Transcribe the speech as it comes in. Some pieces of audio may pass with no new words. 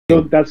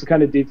So that's the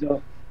kind of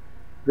detail.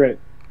 Great.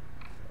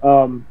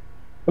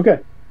 Okay.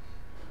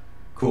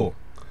 Cool.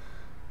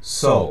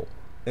 So,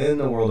 in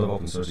the world of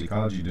open source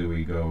ecology, do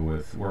we go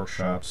with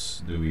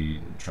workshops? Do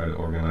we try to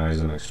organize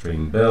an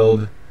extreme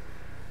build?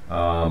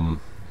 John,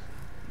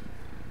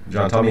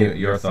 tell me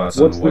your thoughts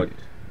on what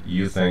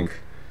you think,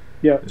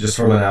 yeah, just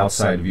from an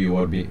outside view,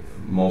 what would be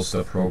most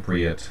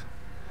appropriate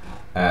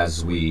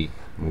as we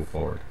move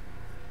forward.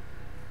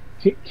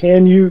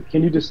 Can you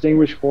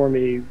distinguish for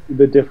me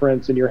the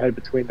difference in your head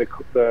between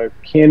the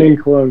Canon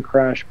clone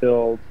crash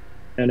build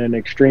and an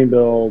extreme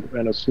build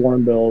and a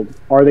swarm build?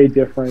 Are they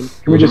different?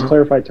 Can we just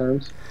clarify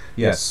terms?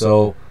 Yes.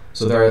 So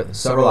there are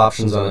several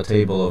options on the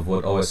table of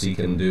what OSE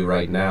can do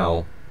right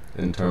now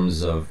in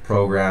terms of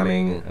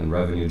programming and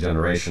revenue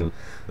generation.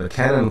 The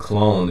Canon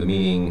clone,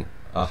 meaning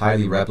a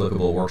highly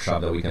replicable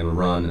workshop that we can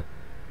run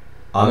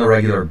on a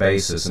regular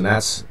basis, and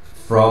that's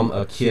from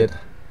a kit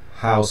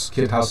house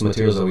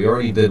materials that we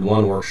already did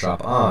one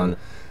workshop on,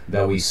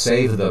 that we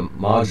save the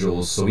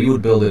modules, so we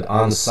would build it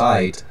on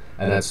site,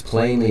 and that's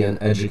plainly an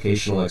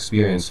educational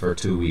experience for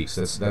 2 weeks.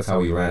 That's how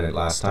we ran it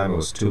last time. It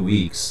was 2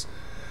 weeks,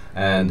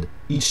 and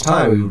each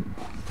time we would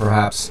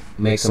perhaps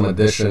make some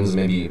additions,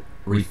 maybe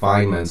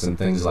refinements and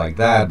things like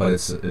that, but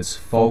it's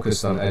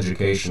focused on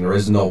education. There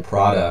is no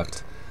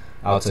product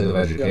outside of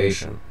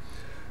education.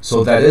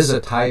 So that is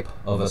a type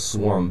of a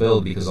swarm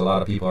build, because a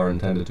lot of people are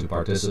intended to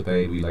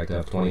participate. We like to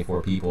have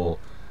 24 people,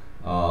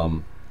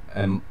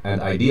 and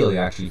ideally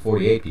actually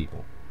 48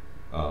 people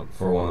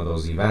for one of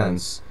those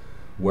events,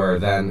 where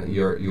then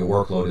your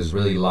workload is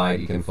really light.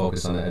 You can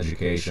focus on the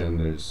education.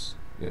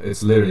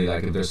 It's literally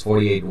like if there's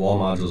 48 wall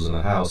modules in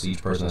a house,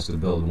 each person has to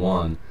build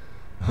one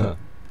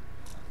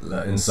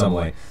in some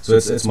way. So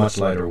it's much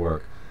lighter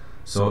work.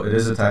 So it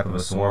is a type of a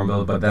swarm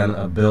build, but then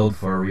a build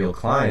for a real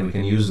client. We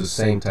can use the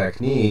same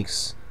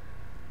techniques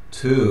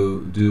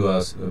to do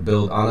a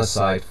build on a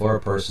site for a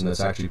person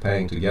that's actually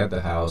paying to get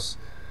the house.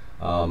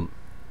 2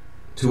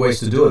 ways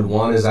to do it.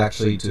 One is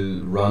actually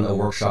to run a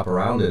workshop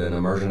around it, an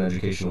immersion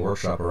education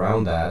workshop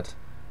around that.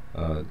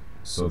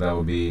 So that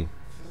would be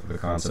the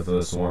concept of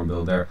the swarm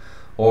build there.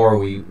 Or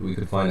we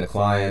could find a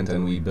client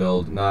and we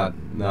build, not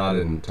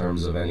in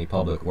terms of any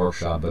public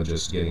workshop, but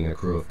just getting a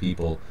crew of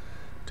people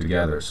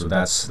together. So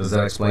does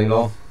that explain it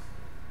all?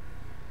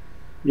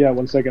 Yeah,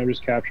 1 second, I'm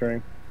just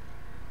capturing.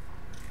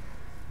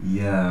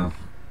 Yeah.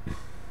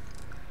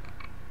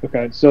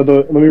 Okay, so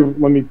let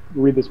me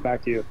read this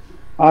back to you.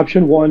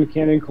 Option 1,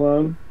 Canon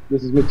clone.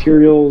 This is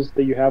materials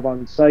that you have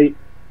on site,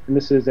 and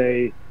this is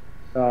a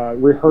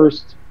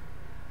rehearsed,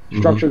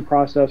 structured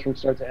process from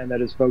start to end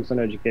that is focused on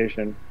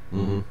education.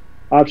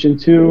 Option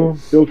 2,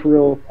 build for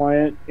real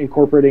client,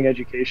 incorporating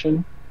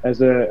education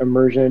as an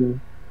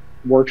immersion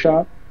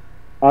workshop.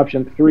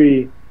 Option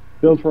 3,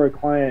 build for a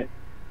client,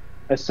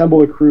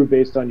 assemble a crew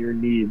based on your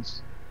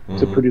needs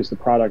to produce the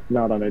product,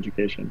 not on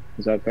education.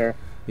 Is that fair?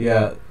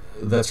 Yeah,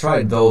 that's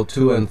right. Though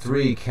 2 and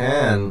 3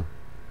 can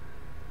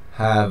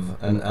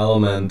have an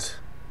element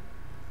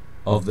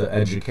of the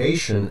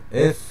education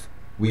if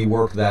we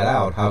work that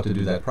out, how to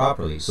do that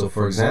properly. So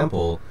for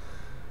example,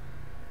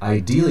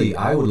 ideally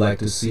I would like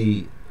to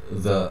see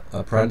the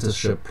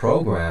apprenticeship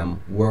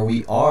program where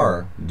we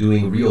are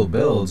doing real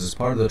builds as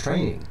part of the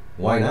training.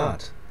 Why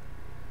not?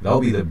 That'll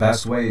be the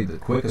best way, the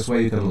quickest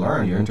way you can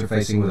learn. You're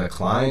interfacing with a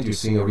client, you're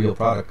seeing a real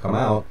product come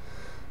out.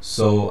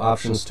 So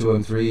options 2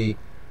 and 3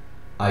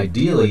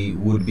 ideally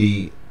would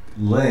be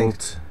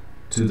linked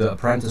to the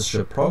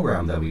apprenticeship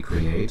program that we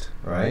create,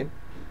 right?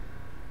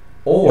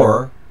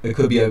 Or it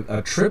could be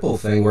a triple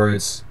thing where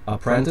it's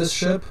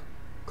apprenticeship,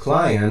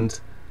 client,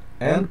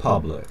 and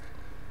public.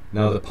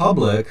 Now the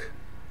public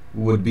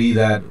would be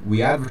that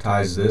we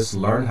advertise this,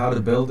 learn how to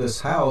build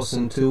this house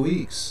in 2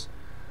 weeks.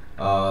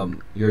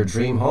 Your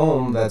dream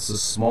home, that's a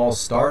small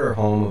starter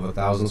home of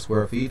 1,000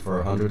 square feet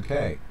for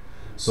 100K.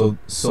 So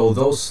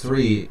those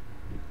three,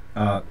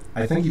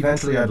 I think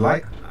eventually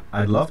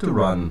I'd love to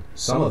run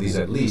some of these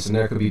at least, and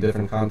there could be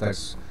different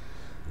contexts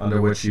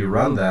under which you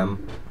run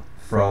them,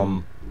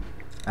 from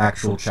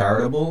actual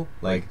charitable,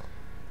 like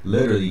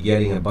literally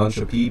getting a bunch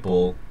of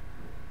people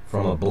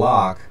from a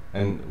block,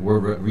 and we're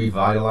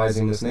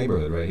revitalizing this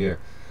neighborhood right here.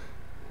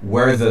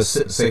 Where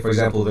say for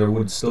example, there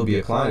would still be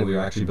a client, we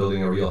were actually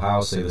building a real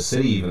house, say the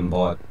city even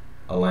bought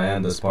a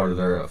land as part of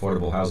their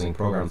affordable housing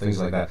program, things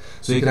like that.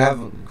 So you can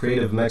have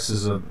creative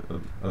mixes of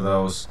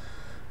those,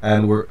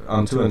 and we're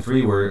on 2 and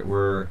 3,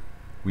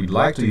 we'd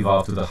like to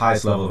evolve to the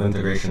highest level of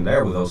integration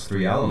there with those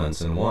 3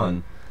 elements in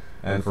one,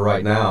 and for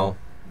right now,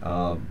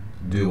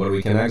 do what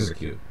we can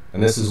execute.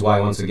 And this is why,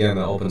 once again,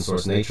 the open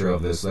source nature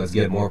of this, let's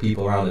get more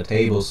people around the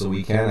table so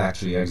we can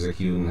actually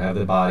execute and have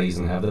the bodies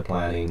and have the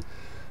planning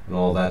and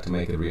all that to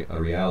make it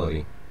a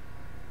reality.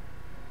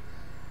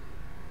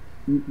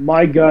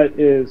 My gut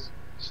is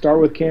start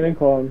with Canon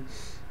clone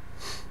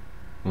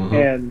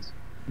and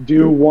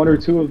do 1 or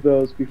 2 of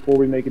those before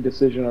we make a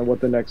decision on what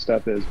the next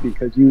step is,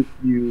 because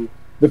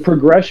the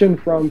progression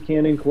from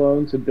Canon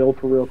clone to build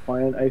for real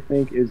client, I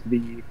think, is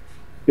the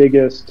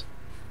biggest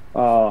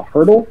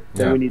hurdle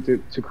that Yeah. we need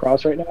to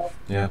cross right now.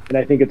 Yeah. And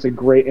I think it's a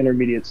great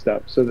intermediate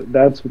step. So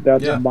that's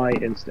Yeah. my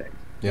instinct.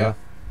 Yeah.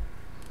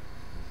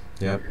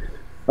 Yeah.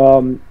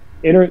 Um,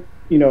 in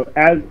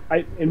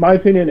my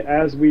opinion,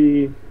 as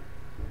we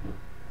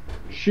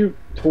shoot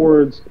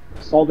towards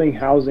solving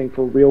housing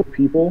for real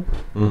people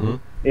Mm-hmm.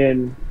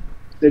 in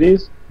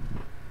cities,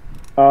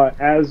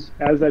 as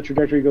that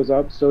trajectory goes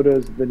up, so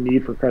does the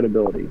need for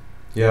credibility.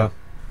 Yeah.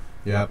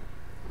 Yeah.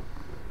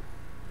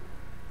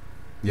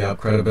 Yeah.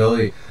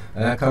 Credibility,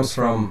 and that comes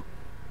from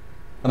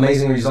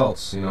amazing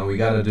results. You know, we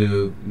got to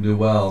do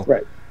well,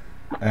 Right.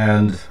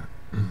 and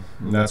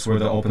that's where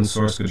the open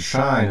source could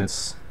shine.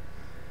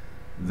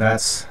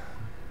 That's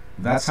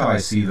that's how I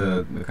see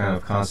the kind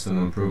of constant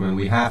improvement.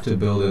 We have to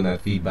build in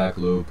that feedback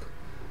loop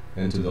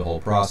into the whole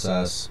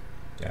process.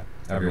 Yeah,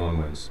 everyone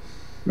wins.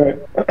 Right.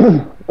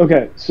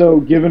 Okay. So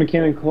given a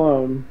Canon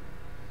clone,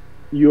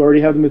 you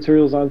already have the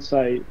materials on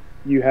site.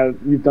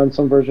 You've done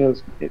some version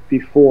of it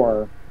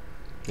before.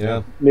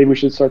 Yeah. Maybe we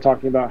should start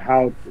talking about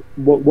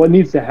what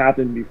needs to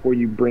happen before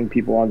you bring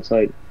people on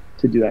site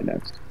to do that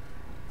next.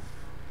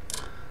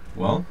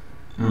 Well,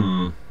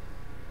 in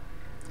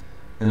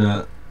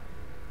a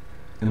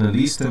in a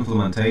least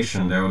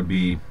implementation, there would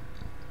be.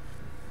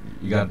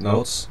 You got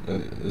notes?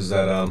 Is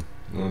that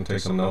You want to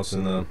take some notes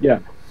in the? Yeah.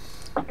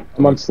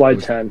 I'm on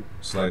slide 10.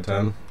 Slide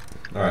 10.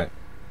 All right.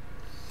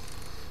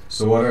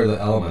 So what are the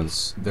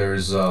elements?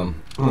 There's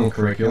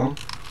curriculum.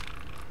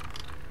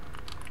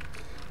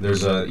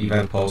 There's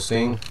event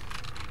posting.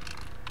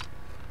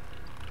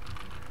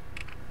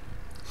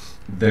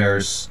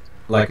 There's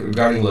like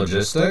regarding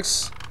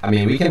logistics. I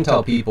mean, we can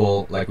tell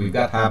people like we've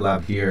got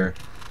HabLab here,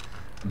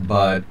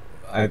 but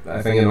I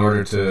think in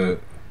order to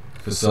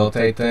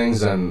facilitate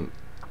things and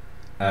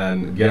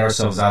get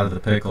ourselves out of the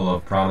pickle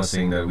of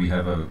promising that we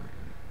have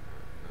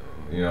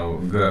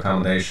good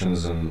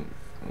accommodations and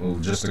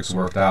logistics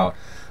worked out,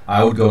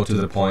 I would go to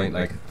the point,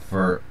 like,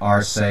 for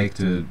our sake,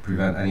 to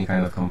prevent any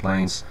kind of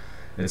complaints.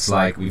 It's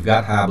like we've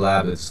got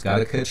HabLab, it's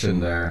got a kitchen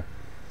there,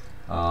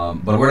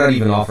 but we're not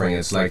even offering it.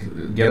 It's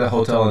like get a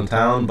hotel in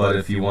town, but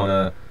if you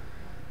wanna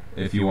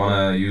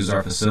use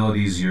our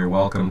facilities, you're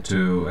welcome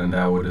to, and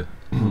that would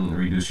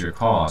reduce your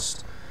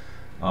cost.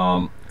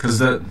 Because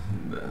the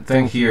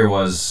thing here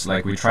was,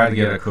 like, we tried to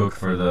get a cook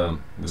for the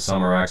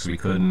summer acts, we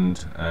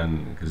couldn't,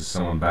 and because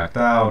someone backed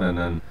out, and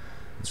then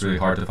it's really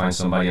hard to find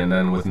somebody, and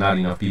then with not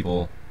enough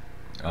people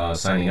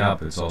signing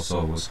up, it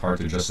was hard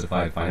to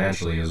justify it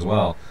financially as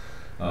well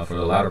for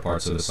the latter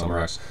parts of the summer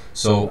acts.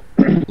 So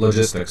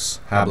logistics,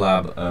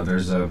 HabLab,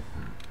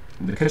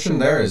 the kitchen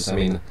there is, I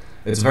mean,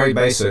 it's very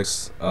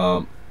basics,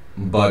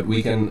 but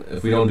we can,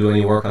 if we don't do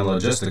any work on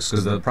logistics,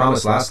 because the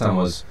promise last time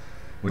was,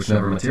 which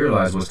never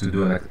materialized, was to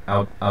do an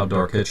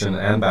outdoor kitchen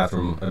and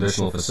bathroom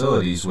additional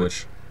facilities,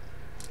 which,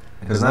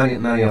 because not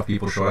enough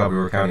people showed up. We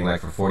were counting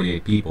like for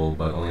 48 people,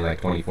 but only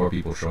like 24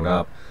 people showed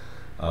up,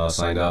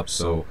 signed up,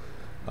 so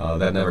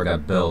that never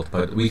got built.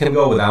 But we can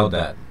go without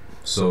that.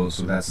 So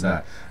that's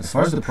that. As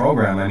far as the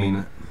program, I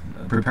mean,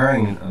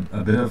 preparing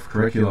a bit of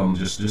curriculum,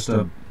 just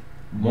a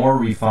more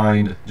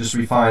refined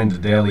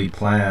daily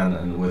plan,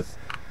 and with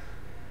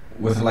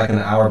like an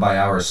hour by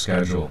hour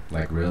schedule,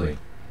 like really.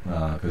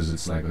 Because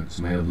it's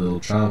made of little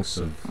chunks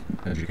of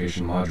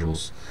education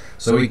modules.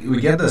 So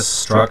we get this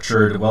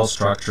structured, well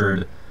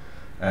structured,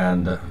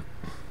 and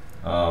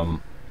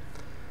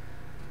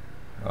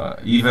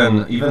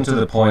even to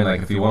the point,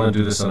 like, if you want to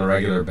do this on a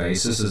regular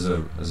basis as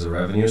a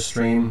revenue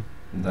stream,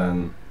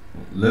 then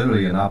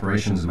literally an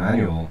operations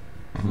manual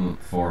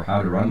for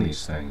how to run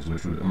these things,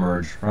 which would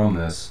emerge from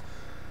this.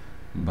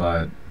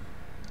 But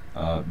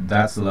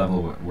that's the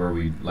level where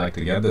we'd like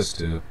to get this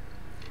to.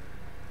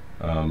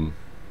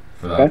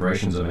 For the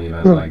operations of an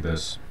event like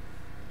this.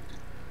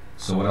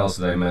 So what else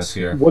did I miss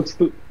here? What's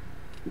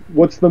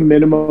the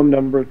minimum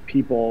number of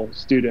people,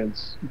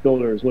 students,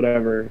 builders,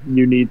 whatever,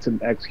 you need to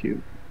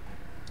execute?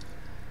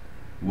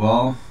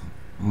 Well,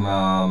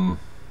 to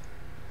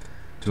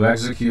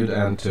execute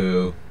and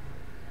to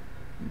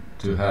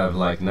have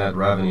like net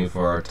revenue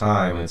for our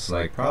time, it's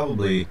like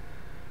probably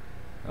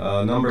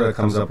a number that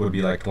comes up would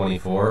be like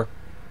 24.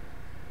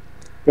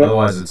 Yep.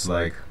 Otherwise, it's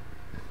like,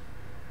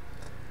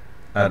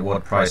 at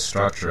what price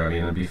structure? I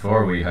mean,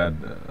 before we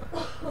had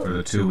for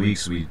the 2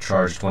 weeks we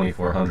charged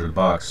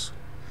 $2,400.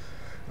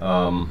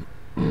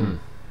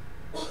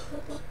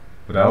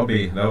 But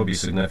that would be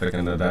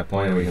significant at that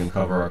point. We can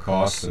cover our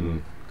costs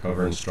and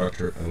cover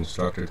instructor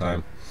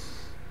time.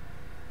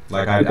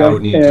 Like I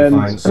would need to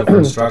find, so for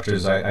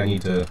instructors I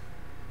need to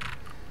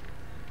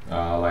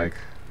like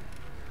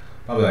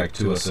probably like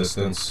two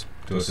assistant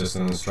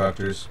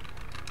instructors.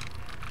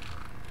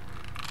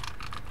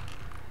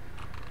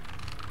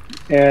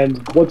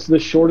 And what's the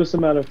shortest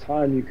amount of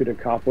time you could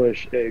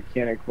accomplish a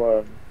Canon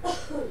clone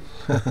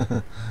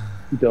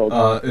build?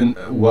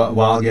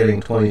 While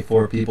getting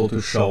 24 people to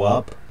show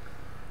up.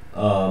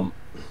 What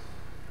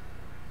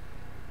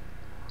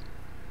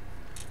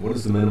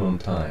is the minimum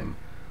time?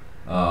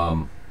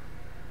 I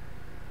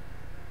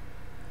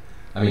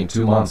mean,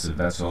 2 months if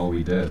that's all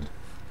we did.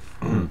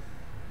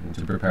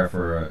 to prepare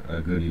for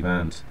a good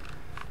event.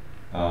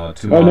 2 Oh,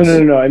 months.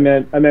 no. I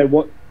meant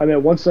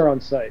once they're on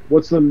site.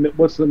 What's the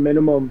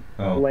minimum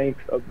Oh,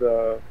 length of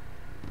the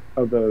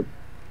you know,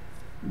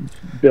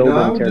 build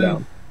I and would tear do.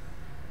 down?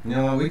 You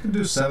know, we could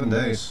do 7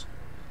 days.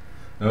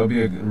 That would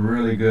be a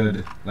really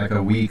good, like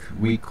a week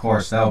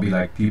course. That would be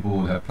like people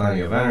would have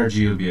plenty of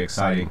energy. It would be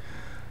exciting.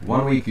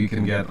 1 week you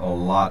can get a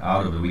lot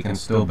out of it. We can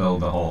still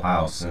build the whole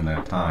house in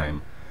that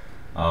time.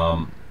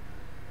 Um,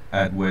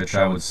 at which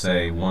I would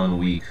say 1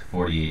 week,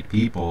 48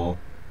 people.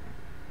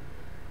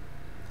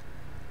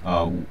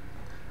 Uh,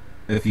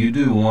 if you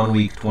do 1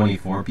 week,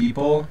 24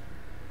 people,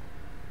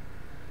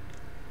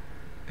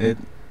 it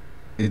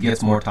it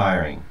gets more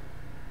tiring.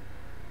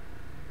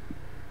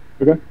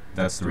 Okay.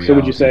 That's the So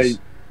would you realities.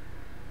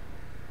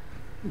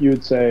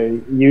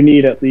 say you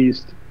need at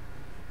least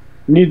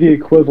you need the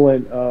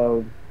equivalent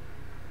of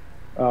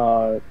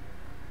uh,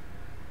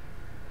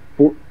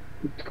 four,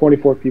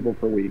 24 people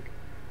per week,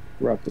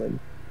 roughly.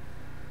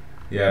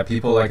 Yeah,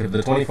 people like if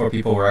the 24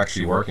 people were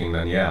actually working,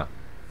 then yeah,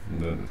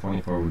 the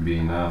 24 would be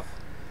enough.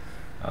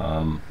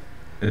 Um,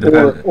 it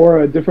depends.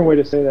 Or a different way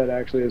to say that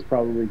actually is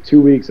probably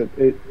 2 weeks.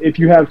 If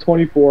you have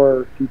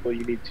 24 people,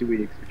 you need 2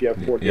 weeks. If you have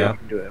 48, Yeah, you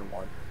can do it in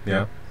one.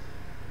 yeah.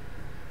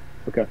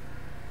 Okay.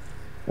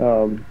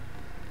 Um,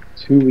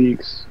 2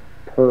 weeks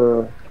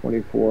per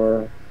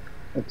 24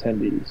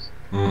 attendees.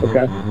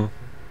 Okay. Mm-hmm.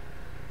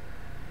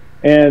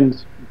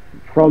 And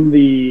from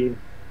the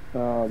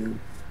um,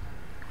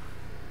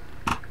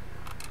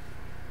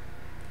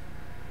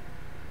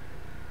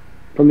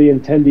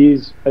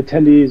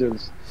 attendees or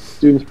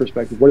students'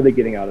 perspective, what are they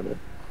getting out of it?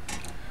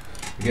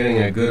 Getting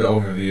a good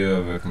overview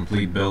of a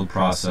complete build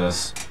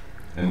process,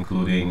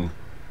 including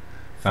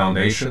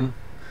foundation.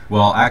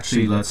 Well,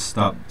 actually, let's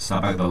stop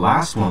at the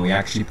last one. We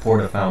actually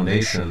poured a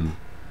foundation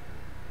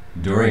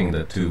during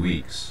the 2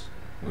 weeks,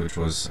 which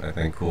was, I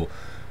think, cool.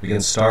 We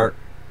can start,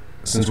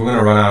 since we're going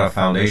to run out of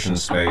foundation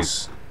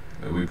space,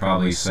 we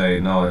probably say,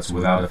 no, it's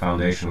without a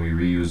foundation. We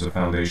reuse a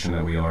foundation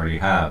that we already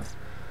have.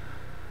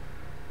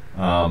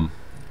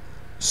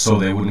 So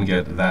they wouldn't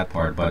get that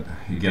part, but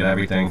you get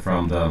everything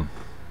from the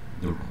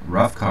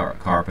rough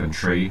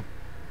carpentry,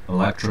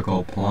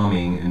 electrical,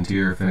 plumbing,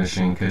 interior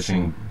finishing,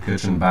 kitchen,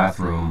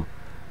 bathroom,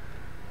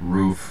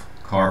 roof,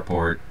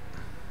 carport,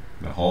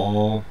 the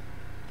whole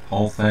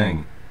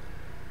thing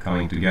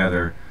coming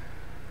together.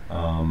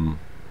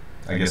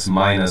 I guess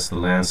minus the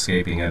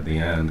landscaping at the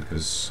end,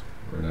 because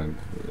we're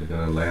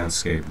gonna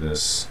landscape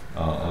this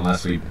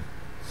unless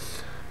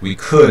we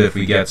could if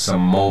we get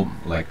some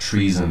like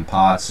trees and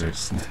pots or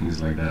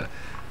things like that.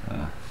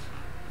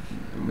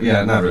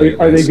 Yeah, not really.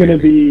 Are they going to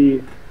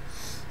be?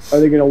 Are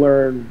they going to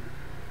learn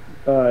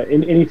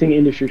in anything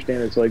industry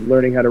standards, like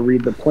learning how to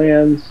read the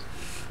plans?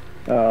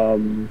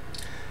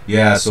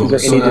 Yeah. So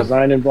is there any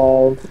design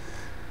involved?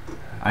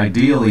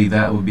 Ideally,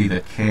 that would be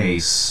the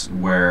case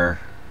where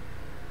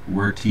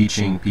we're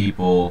teaching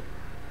people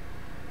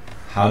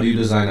how do you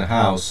design a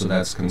house, so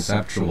that's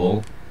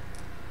conceptual.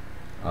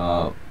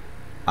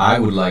 I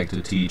would like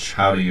to teach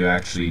how do you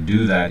actually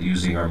do that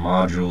using our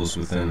modules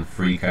within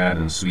FreeCAD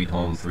and Sweet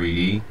Home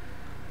 3D.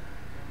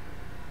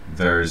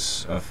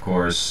 There's, of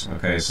course,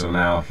 okay, so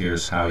now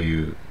here's how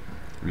you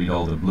read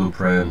all the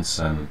blueprints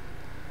and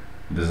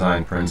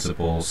design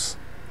principles.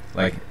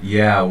 Like,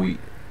 yeah,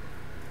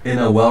 in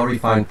a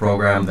well-refined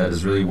program that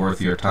is really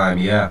worth your time,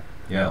 yeah,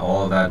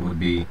 all of that would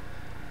be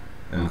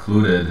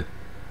included.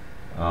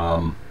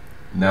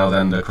 Now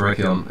then the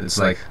curriculum, it's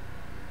like,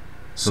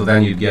 so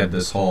then you'd get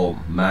this whole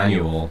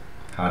manual,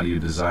 how do you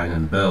design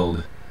and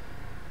build.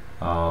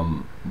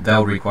 That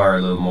would require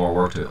a little more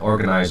work to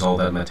organize all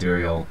that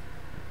material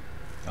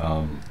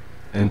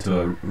into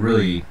a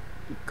really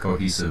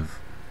cohesive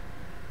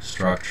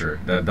structure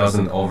that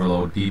doesn't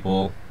overload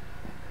people,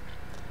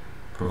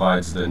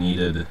 provides the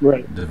needed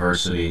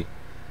diversity.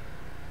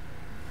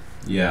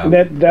 Yeah.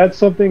 And that's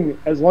something,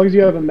 as long as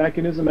you have a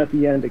mechanism at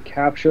the end to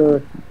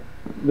capture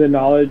the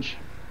knowledge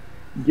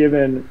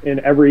given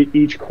in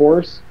each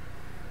course,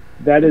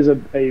 that is a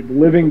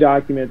living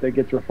document that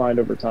gets refined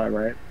over time,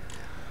 right?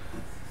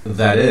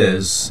 That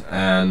is,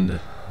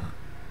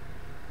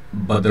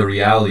 but the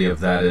reality of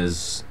that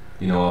is,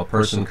 a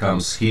person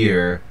comes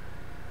here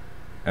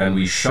and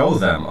we show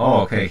them,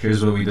 oh, okay,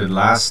 here's what we did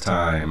last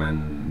time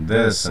and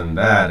this and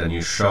that, and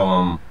you show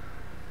them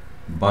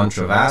a bunch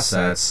of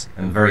assets,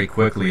 and very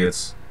quickly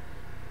it's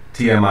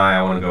TMI,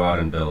 I want to go out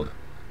and build.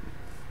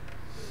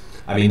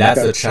 I mean,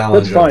 that's the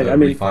challenge of the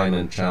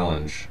refinement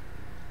challenge.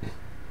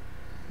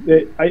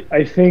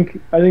 I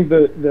think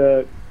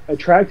the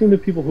attracting the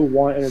people who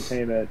want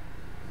entertainment,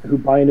 who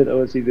buy into the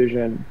OSE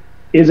vision,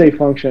 is a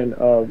function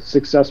of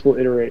successful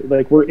iterate.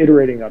 Like, we're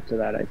iterating up to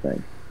that, I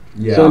think.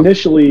 Yeah. So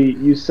initially,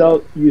 you sell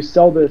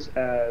this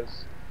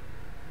as,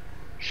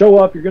 show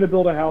up. You're going to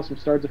build a house from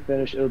start to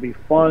finish. It'll be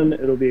fun.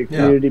 It'll be a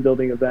community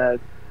building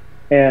event,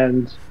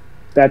 and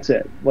that's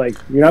it. Like,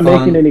 you're not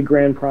making any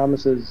grand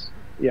promises.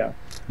 Yeah.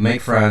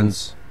 Make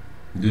friends.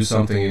 Do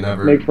something you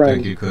never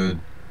think you could.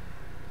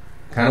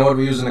 kind of what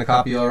we use in the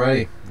copy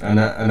already, and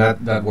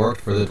that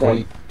worked for the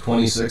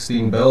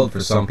 2016 build. For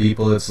some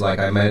people, it's like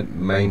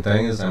main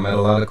thing is I met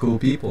a lot of cool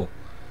people,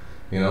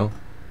 you know,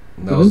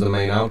 and that was the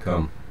main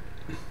outcome.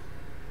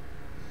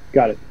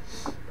 Got it.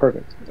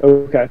 Perfect.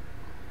 Okay.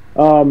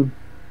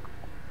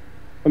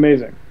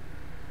 Amazing.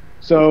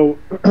 So,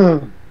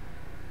 sorry,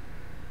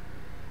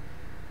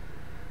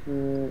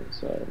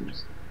 I'm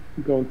just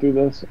going through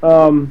this.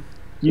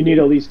 You need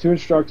at least 2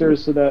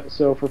 instructors,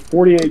 so for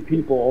 48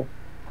 people.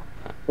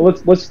 Well,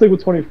 let's stick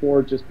with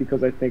 24 just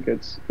because I think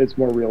it's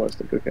more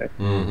realistic. Okay.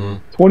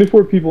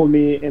 24 people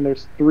meet, and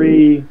there's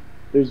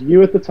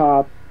you at the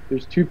top.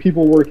 There's 2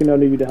 people working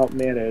under you to help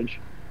manage.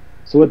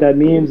 So what that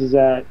means is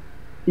that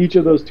each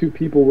of those 2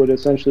 people would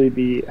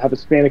essentially have a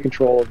span of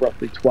control of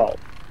roughly 12.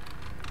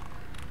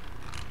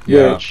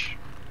 Yeah. Which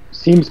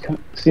seems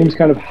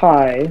kind of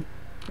high.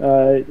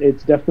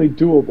 It's definitely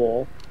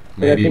doable.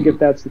 But I think if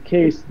that's the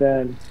case,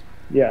 then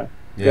yeah.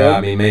 Yeah,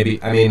 I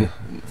mean,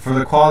 for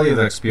the quality of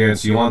the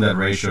experience, you want that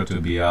ratio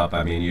to be up.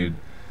 I mean,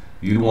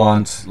 you'd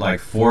want like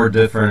 4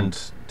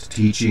 different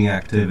teaching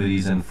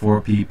activities and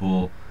 4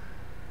 people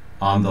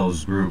on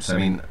those groups. I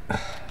mean,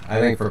 I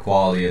think for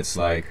quality, it's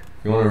like,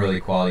 if you want a really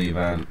quality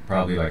event,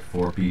 probably like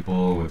 4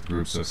 people with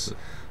groups of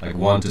like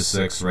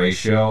 1-to-6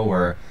 ratio,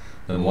 where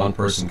then one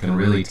person can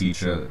really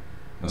teach a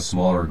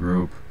smaller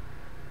group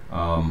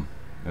in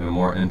a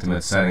more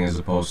intimate setting, as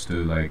opposed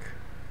to like,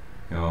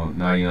 you know,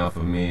 not enough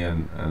of me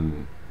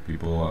and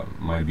people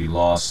might be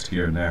lost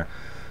here and there.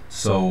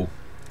 So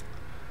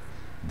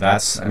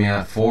that's, I mean,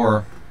 at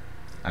 4,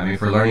 I mean,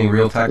 for learning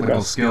real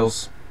technical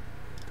skills,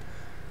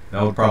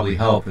 that would probably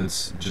help.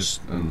 It's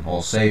just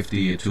all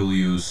safety, tool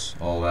use,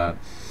 all that.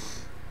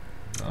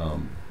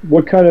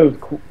 What kind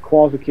of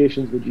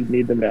qualifications would you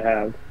need them to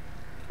have,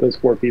 those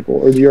 4 people,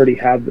 or do you already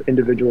have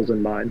individuals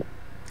in mind?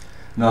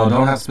 No,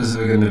 don't have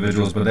specific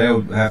individuals, but they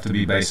would have to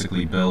be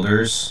basically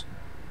builders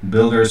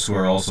who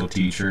are also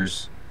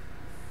teachers.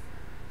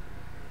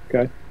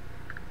 Okay.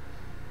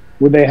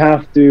 Would they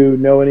have to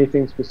know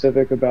anything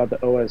specific about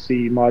the OSE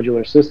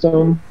modular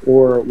system,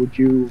 or would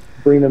you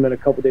bring them in a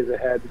couple days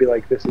ahead and be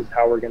like, this is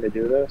how we're going to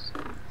do this?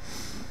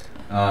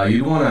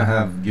 You'd want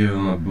to give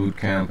them a boot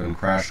camp and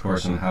crash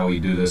course on how we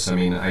do this. I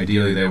mean,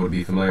 ideally they would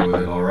be familiar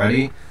with it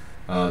already.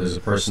 There's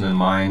a person in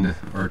mind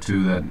or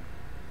 2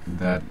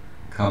 that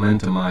come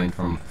into mind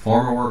from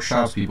former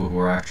workshops, people who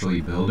are actually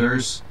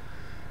builders.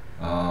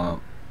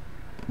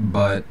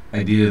 But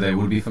ideally they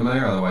would be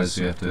familiar, otherwise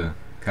you have to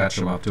catch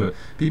them up to it.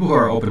 People who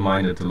are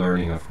open-minded to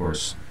learning, of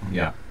course,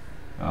 yeah.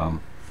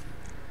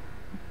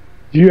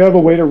 Do you have a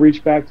way to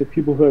reach back to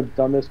people who have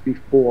done this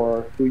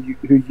before, who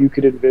you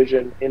could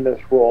envision in this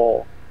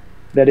role,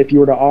 that if you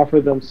were to offer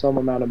them some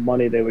amount of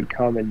money, they would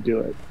come and do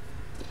it?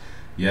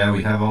 Yeah,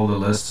 we have all the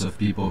lists of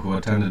people who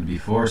attended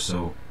before,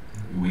 so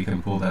we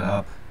can pull that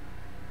up.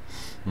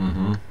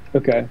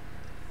 Okay.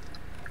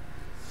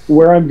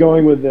 Where I'm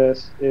going with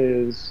this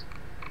is,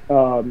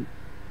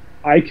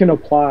 I can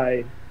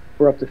apply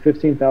for up to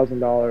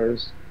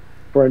 $15,000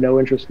 for a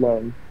no-interest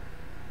loan.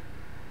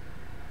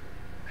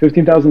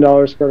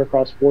 $15,000 spread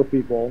across 4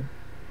 people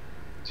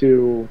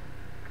to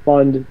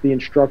fund the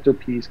instructor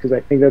piece, because I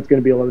think that's going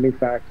to be a limiting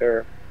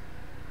factor.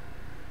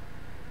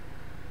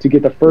 To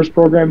get the first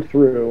program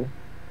through,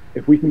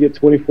 if we can get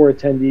 24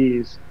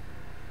 attendees,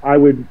 I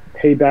would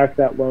pay back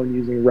that loan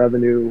using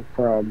revenue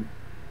from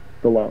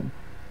the loan.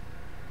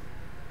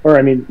 Or,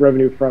 I mean,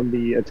 revenue from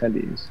the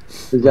attendees.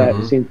 Does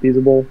that seem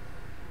feasible?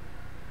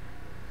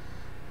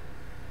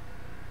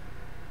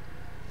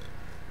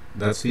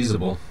 That's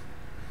feasible.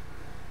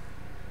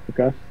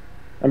 Okay.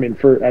 I mean,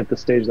 at the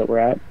stage that we're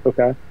at.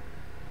 Okay.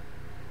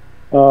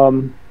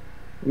 I'm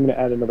going to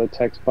add another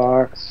text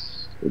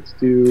box. Let's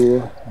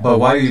do... But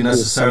why do you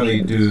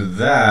necessarily do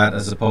that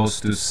as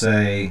opposed to,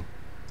 say,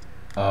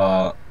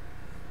 the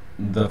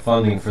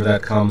funding for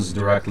that comes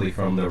directly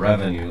from the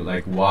revenue?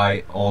 Like,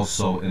 why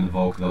also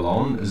invoke the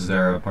loan? Is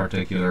there a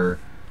particular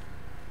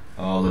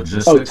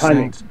logistics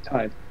time.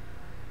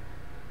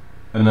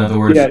 In other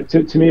words... Yeah,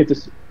 to me,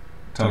 it's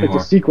a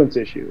sequence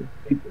issue.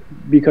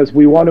 Because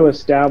we want to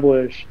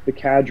establish the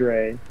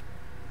cadre,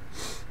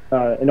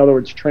 in other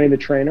words, train the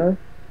trainer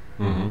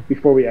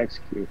before we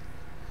execute.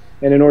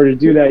 And in order to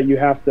do that,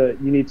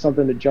 you need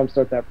something to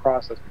jumpstart that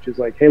process, which is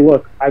like, hey,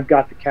 look, I've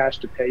got the cash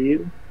to pay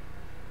you.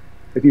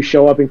 If you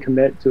show up and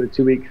commit to a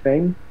 2-week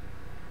thing,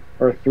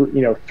 or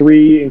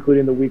 3,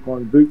 including the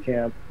week-long boot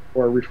camp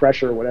or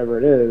refresher, whatever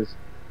it is,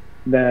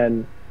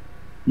 then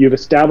you've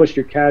established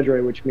your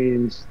cadre, which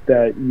means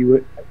that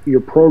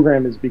your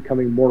program is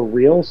becoming more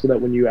real, so that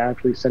when you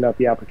actually send out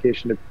the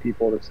application to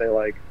people to say,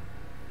 like,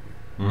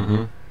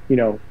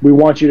 we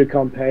want you to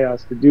come pay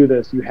us to do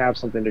this, you have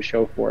something to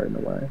show for it in a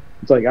way.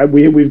 It's like,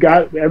 we've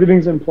got,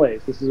 everything's in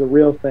place. This is a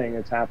real thing.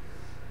 It's happening.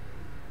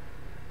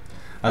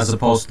 As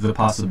opposed to the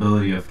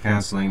possibility of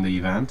canceling the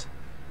event,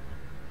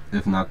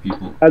 if not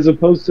people. As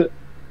opposed to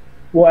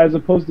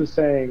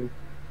saying,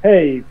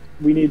 hey,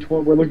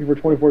 we're looking for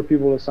 24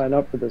 people to sign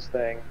up for this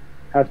thing.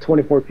 Have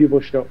 24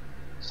 people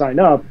sign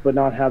up, but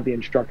not have the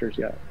instructors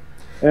yet.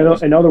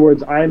 In other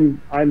words,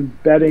 I'm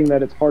betting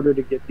that it's harder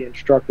to get the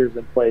instructors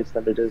in place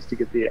than it is to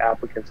get the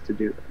applicants to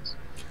do this.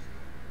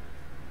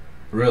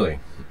 Really?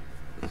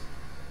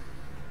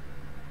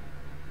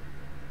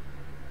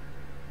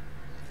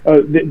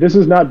 This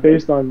is not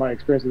based on my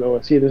experience with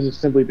OSC. This is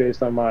simply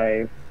based on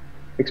my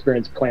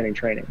experience planning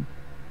training.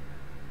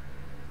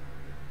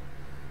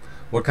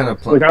 What kind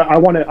of like I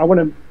want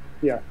to.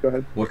 Yeah, go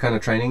ahead. What kind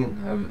of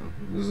training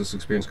does this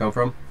experience come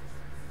from?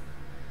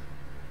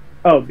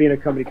 Oh, being a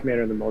company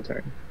commander in the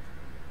military.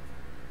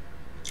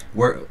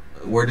 Where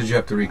did you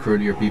have to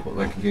recruit your people?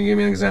 Like, can you give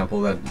me an example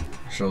that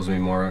shows me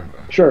more?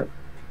 Sure.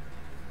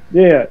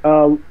 Yeah.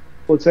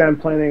 Let's say I'm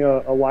planning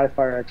a live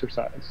fire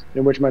exercise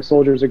in which my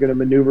soldiers are going to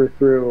maneuver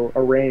through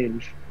a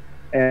range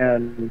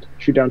and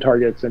shoot down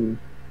targets, and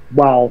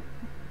while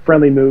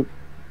friendly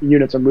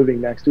units are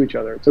moving next to each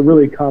other. It's a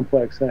really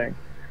complex thing.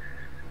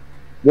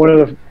 One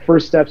of the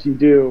first steps you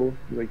do,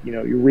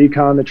 you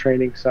recon the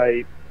training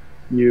site,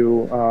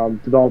 you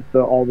develop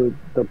all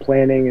the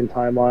planning and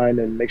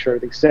timeline and make sure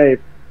everything's safe.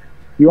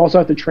 You also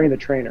have to train the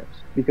trainers,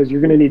 because you're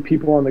going to need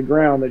people on the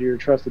ground that are your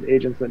trusted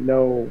agents that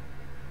know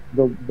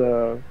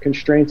the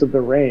constraints of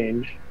the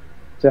range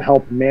to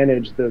help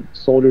manage the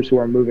soldiers who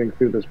are moving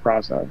through this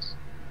process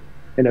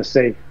in a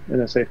safe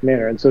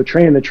manner. And so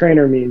training the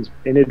trainer means,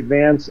 in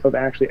advance of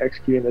actually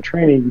executing the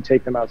training, you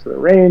take them out to the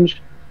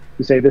range,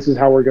 you say, this is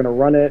how we're going to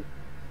run it,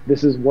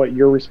 this is what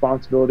your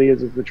responsibility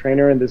is as the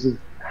trainer, and this is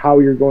how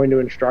you're going to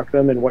instruct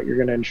them and what you're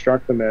going to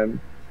instruct them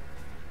in.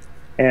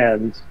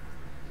 And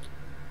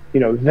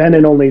then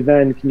and only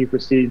then can you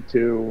proceed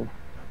to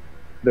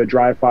the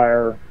dry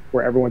fire,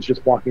 where everyone's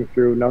just walking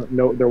through,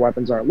 no their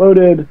weapons aren't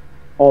loaded,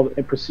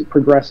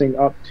 progressing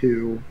up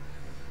to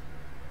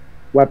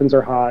weapons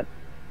are hot,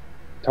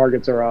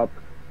 targets are up,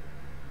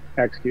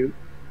 execute.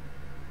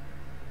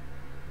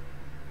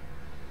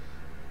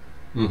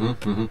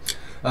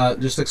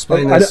 Just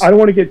explain this. I don't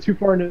want to get too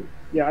far into.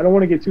 Yeah, I don't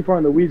want to get too far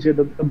in the weeds here.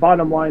 The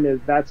bottom line is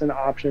that's an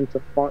option to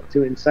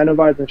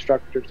incentivize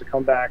instructors to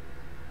come back,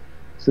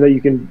 so that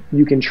you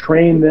can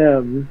train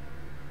them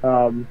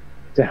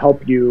to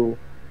help you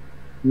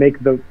make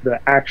the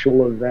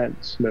actual event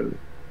smooth.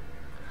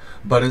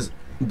 But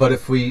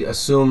if we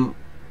assume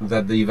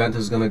that the event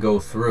is going to go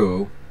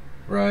through,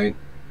 right?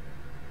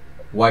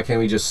 Why can't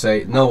we just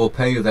say, no, we'll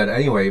pay you that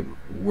anyway,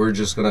 we're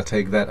just going to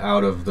take that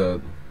out of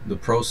the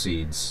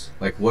proceeds?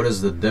 Like, what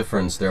is the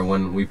difference there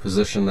when we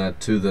position that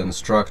to the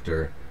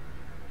instructor?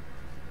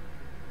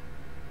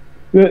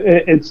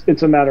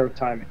 It's a matter of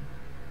timing.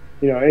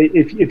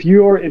 If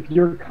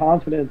you're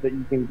confident that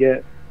you can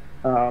get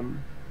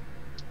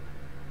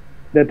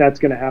that's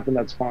going to happen,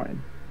 that's fine.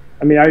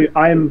 I mean,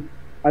 I'm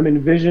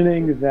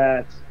envisioning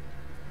that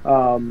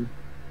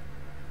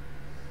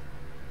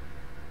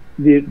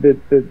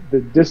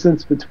the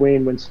distance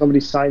between when somebody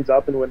signs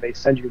up and when they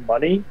send you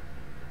money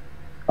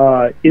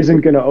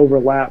isn't going to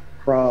overlap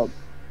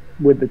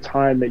with the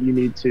time that you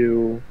need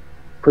to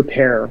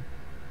prepare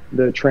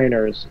the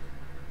trainers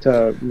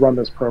to run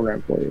this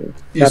program for you.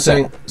 You're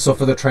saying, so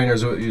for the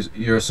trainers,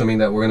 you're assuming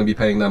that we're going to be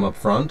paying them up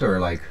front, or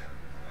like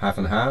half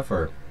and half,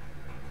 or?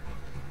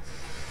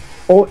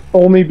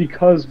 Only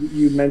because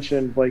you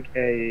mentioned like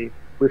a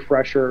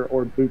refresher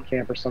or boot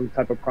camp or some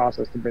type of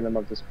process to bring them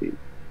up to speed,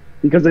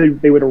 because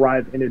they would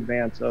arrive in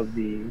advance of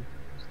the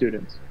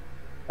students.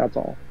 That's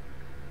all.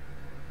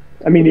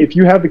 I mean, if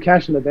you have the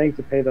cash in the bank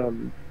to pay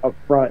them up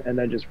front and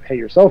then just pay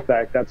yourself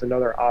back, that's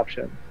another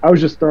option. I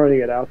was just throwing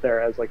it out there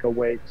as like a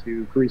way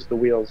to grease the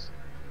wheels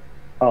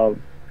of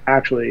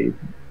actually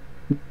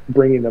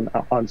bringing them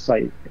on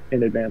site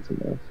in advance of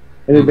this,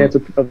 in advance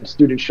of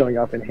students showing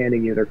up and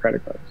handing you their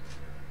credit cards.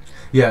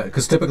 Yeah,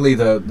 because typically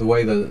the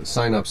way the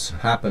signups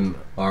happen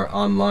are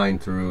online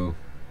through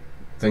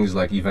things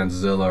like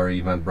Eventzilla or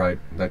Eventbrite,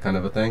 that kind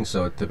of a thing.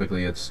 So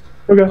typically it's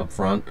up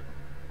front.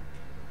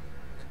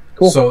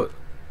 Cool. So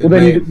well,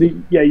 then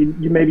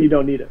you maybe you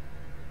don't need it.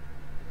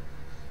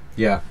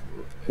 Yeah,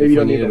 maybe if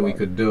we needed it, we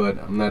could do it.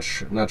 I'm not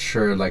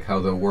sure like how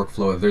the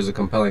workflow. If there's a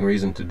compelling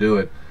reason to do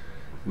it,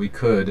 we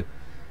could.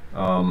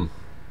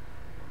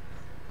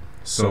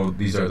 So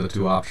these are the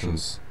two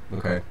options.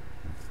 Okay.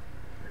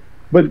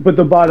 But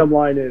the bottom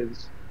line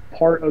is,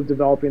 part of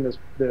developing this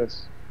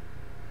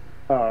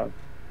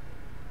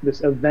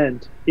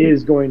event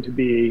is going to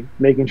be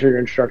making sure your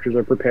instructors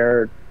are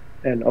prepared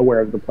and aware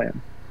of the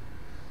plan.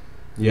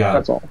 Yeah,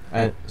 that's all.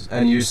 And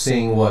you're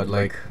seeing what,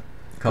 like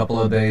a couple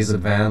of days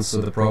advance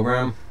of the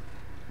program?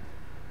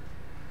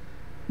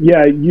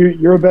 Yeah,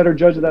 you're a better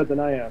judge of that than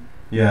I am.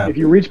 Yeah. If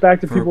you reach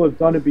back to people who have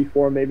done it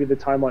before, maybe the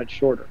timeline's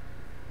shorter.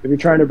 If you're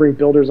trying to bring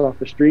builders off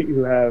the street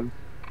who have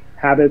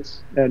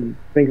habits and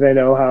think they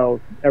know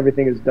how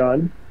everything is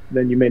done,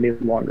 then you may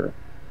need longer.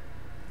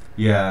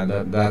 Yeah,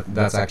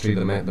 that's actually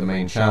the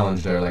main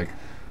challenge there. Like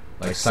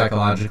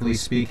psychologically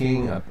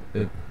speaking,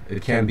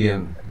 it can be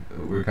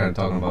we were kind of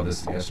talking about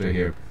this yesterday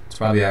here. It's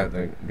probably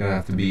gonna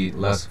have to be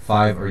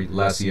 5 or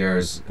less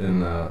years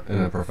in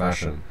a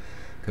profession,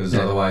 because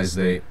otherwise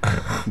they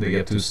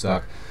get too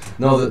stuck.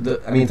 No,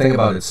 I mean, think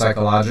about it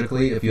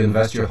psychologically. If you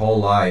invest your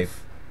whole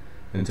life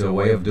into a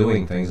way of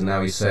doing things, and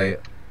now we say,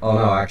 oh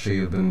no, actually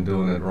you've been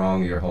doing it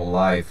wrong your whole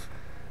life.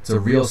 It's a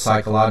real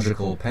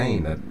psychological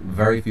pain that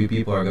very few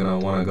people are going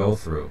to want to go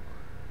through.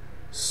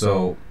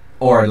 So,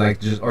 or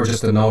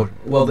just a note,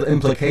 well, the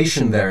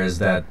implication there is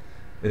that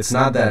it's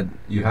not that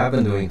you have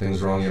been doing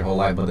things wrong your whole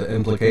life, but the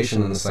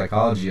implication and the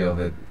psychology of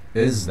it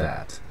is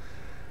that.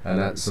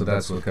 And so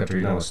that's what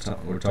Katerina was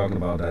we're talking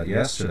about that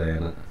yesterday,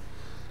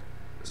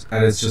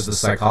 and it's just the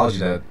psychology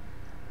that,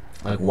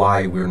 like,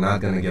 why we're not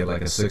going to get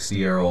like a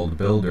 60-year-old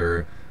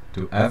builder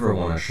to ever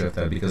want to shift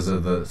that, because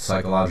of the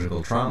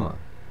psychological trauma.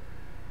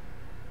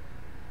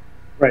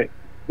 Right.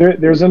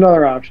 There's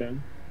another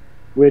option,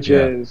 which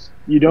is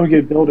you don't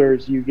get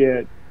builders, you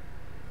get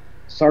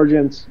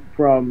sergeants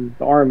from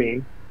the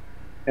Army,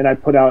 and I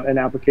put out an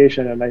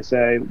application and I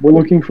say, we're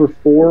looking for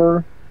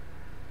 4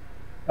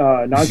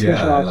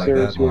 non-commissioned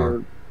officers who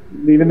are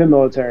leaving the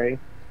military,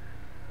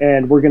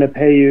 and we're going to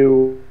pay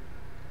you,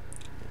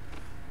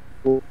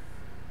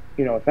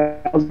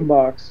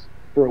 $1,000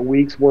 for a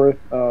week's worth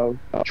of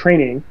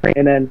training,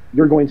 and then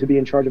you're going to be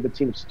in charge of a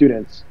team of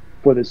students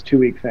for this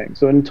 2-week thing.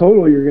 So in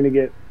total, you're going to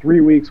get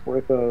 3 weeks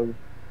worth of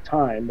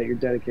time that you're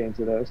dedicating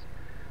to this.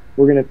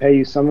 We're going to pay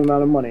you some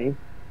amount of money,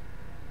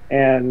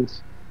 and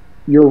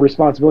your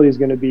responsibility is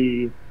going to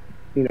be,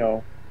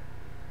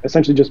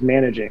 essentially just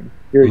managing.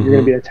 You're going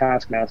to be a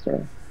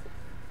taskmaster.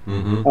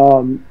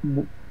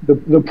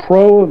 The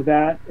pro of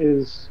that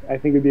is, I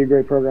think it'd be a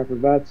great program for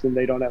vets, and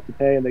they don't have to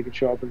pay, and they can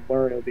show up and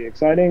learn. It'll be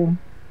exciting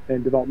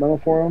and developmental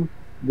for them.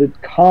 The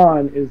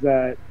con is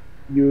that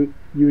you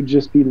would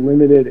just be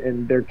limited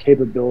in their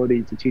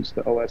capability to teach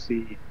the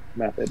OSE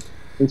method,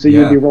 and so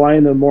you'd be relying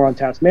on them more on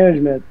task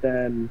management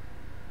than,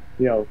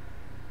 and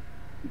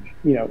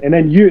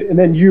then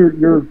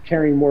you're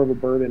carrying more of a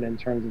burden in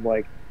terms of,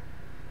 like,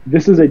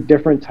 this is a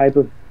different type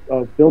of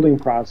building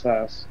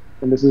process,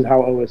 and this is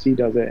how OSE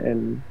does it,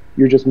 and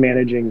you're just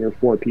managing your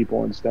 4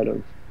 people instead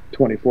of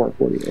 24 or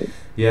 48.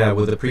 Yeah,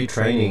 with the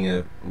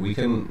pre-training, we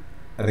can,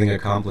 I think,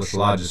 accomplish a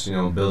lot, just,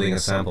 building a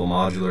sample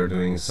modular,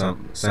 doing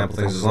some sample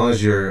things. As long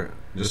as you're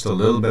just a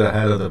little bit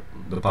ahead of the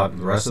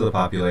rest of the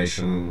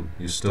population,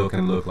 you still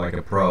can look like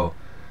a pro,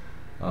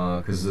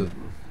 because the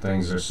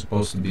things are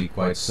supposed to be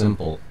quite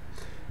simple.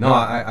 No,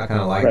 I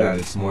kind of like that.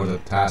 It's more the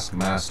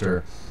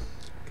taskmaster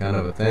kind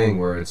of a thing,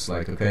 where it's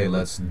like, okay,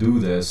 let's do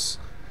this,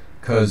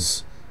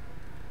 because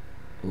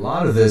a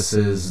lot of this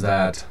is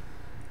that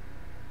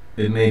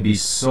it may be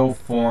so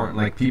foreign,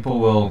 like, people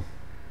will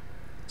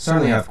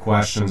certainly have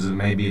questions. It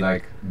may be,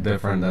 like,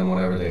 different than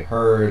whatever they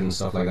heard and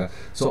stuff like that.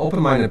 So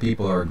open-minded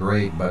people are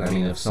great, but I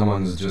mean, if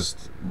someone's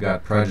just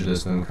got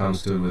prejudice and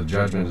comes to it with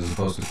judgment as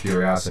opposed to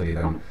curiosity,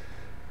 then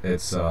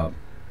it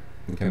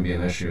can be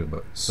an issue.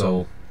 But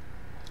so,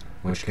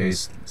 in which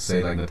case,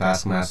 say, like, the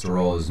taskmaster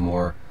role is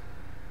more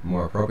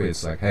appropriate.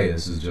 It's like, hey,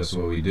 this is just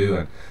what we do,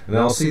 and then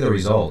I'll see the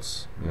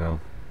results,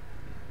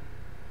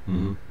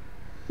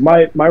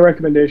 My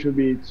recommendation would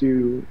be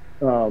to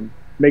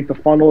make the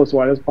funnel as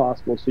wide as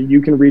possible, so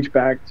you can reach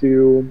back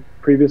to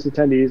previous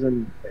attendees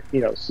and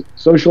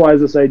socialize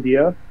this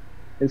idea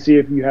and see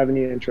if you have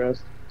any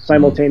interest.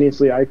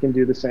 Simultaneously, I can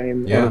do the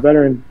same in the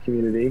veteran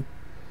community.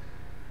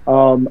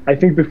 I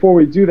think before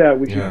we do that,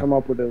 we should come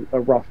up with a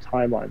rough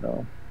timeline,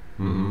 though.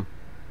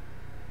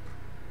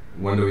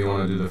 When do we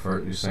want to do the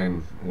first? You're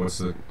saying, what's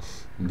the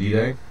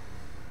D-Day?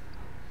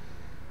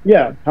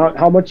 Yeah.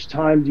 How much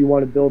time do you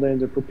want to build in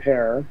to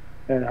prepare,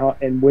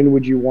 and when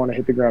would you want to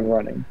hit the ground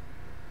running?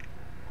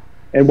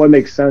 And what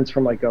makes sense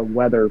from, like, a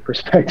weather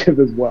perspective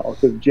as well,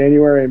 because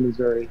January in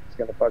Missouri is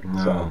going to fuck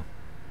us up.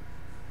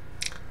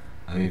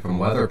 I mean, from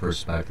weather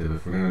perspective,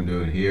 if we're going to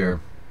do it here,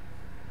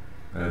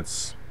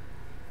 it's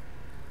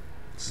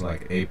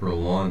like April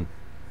 1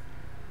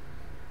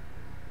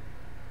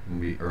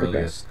 would be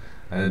earliest. Okay.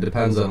 And it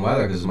depends on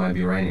weather, because it might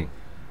be raining.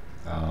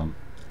 In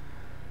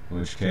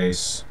which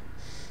case,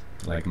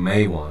 like,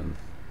 May 1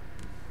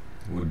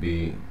 would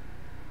be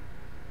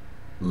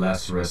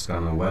less risk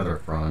on the weather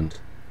front.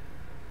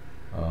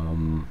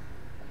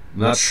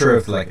 Not sure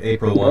if, like,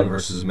 April 1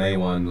 versus May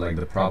 1, like,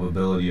 the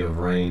probability of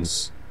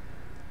rains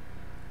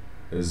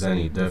is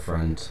any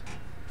different.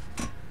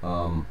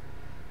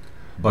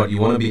 But you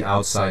want to be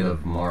outside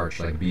of March,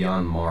 like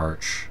beyond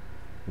March,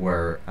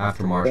 where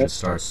after March it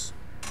starts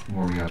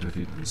warming up. If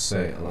you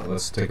say,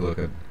 let's take a look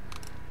at,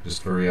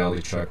 just for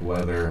reality check,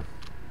 weather.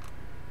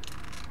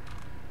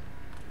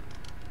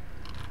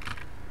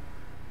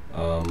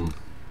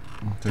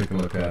 Take a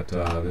look at,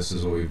 this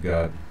is what we've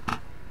got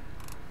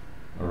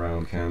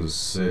around Kansas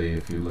City.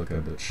 If you look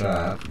at the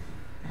chat.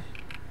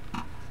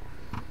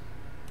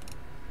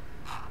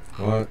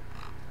 What?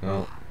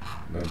 No,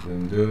 that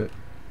didn't do it.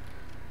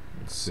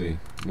 Let's see.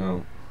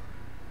 No.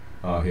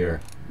 Oh,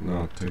 here.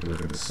 No, take a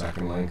look at the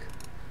second link.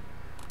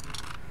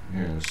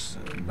 Here's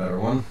a better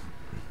one.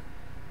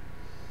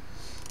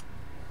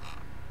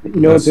 You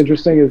know what's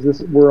interesting is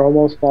this, we're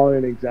almost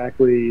following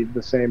exactly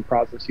the same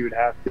process you would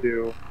have to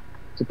do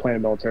to plan a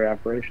military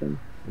operation.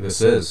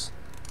 This is.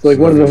 So, like,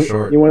 one of the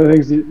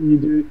things you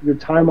do, your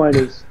timeline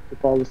is to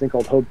follow this thing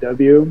called Hope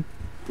W,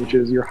 which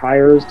is your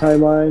hires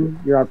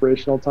timeline, your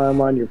operational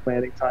timeline, your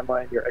planning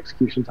timeline, your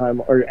execution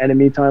timeline, or your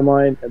enemy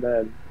timeline, and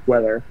then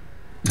weather.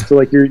 So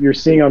like you're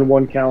seeing on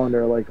one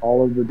calendar like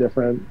all of the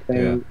different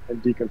things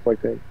and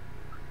deconflicting.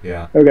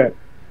 Yeah. Okay.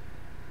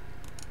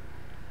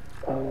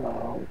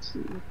 Let's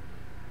see.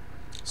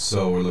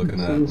 So we're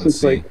looking at, this let's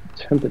see, like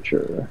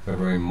temperature.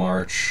 February,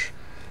 March.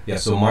 Yeah,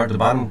 so the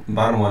bottom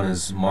one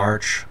is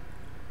March.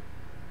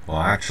 Well,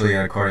 actually,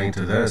 according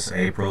to this,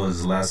 April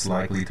is less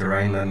likely to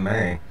rain than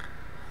May.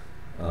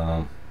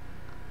 And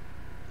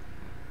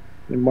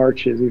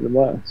March is even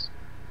less.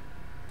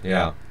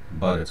 Yeah,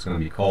 but it's going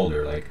to be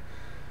colder. Like,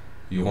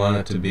 you want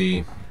it to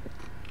be...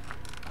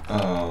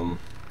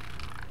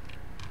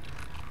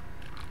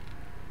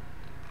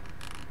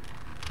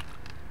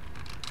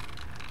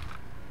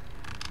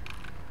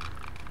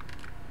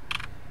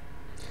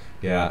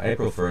 yeah,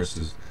 April 1st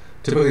is...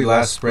 Typically,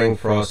 last spring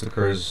frost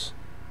occurs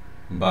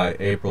by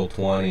April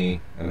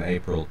 20 and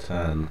April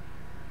 10.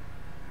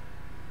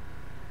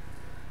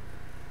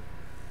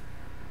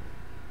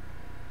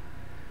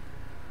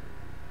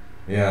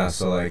 Yeah,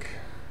 so like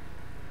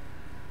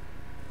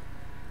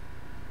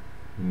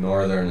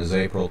northern is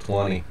April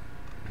 20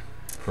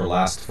 for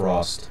last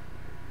frost.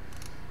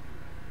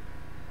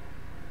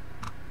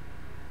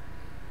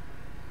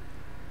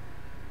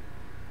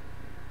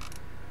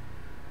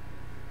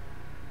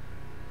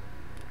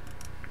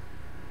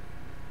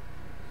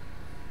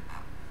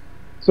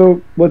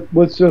 So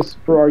let's just,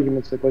 for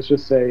argument's sake, let's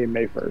just say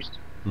May 1st.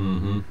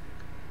 Mm-hmm.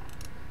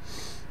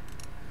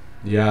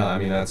 Yeah, I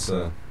mean that's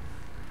a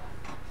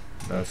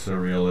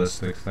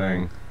realistic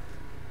thing.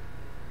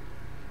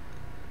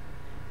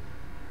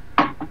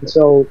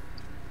 So,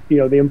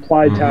 the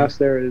implied task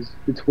there is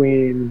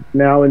between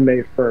now and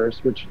May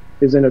 1st, which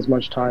isn't as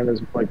much time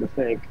as we like to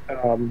think.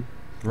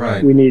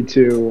 Right. We need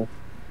to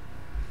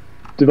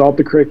develop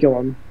the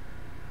curriculum,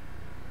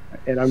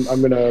 and I'm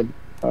going to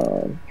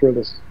throw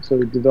this.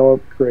 So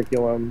develop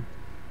curriculum.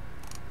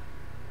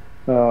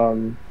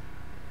 We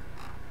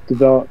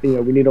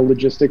need a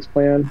logistics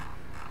plan.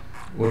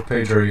 What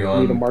page are you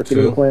on? We need a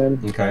marketing plan.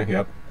 Okay,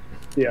 yep.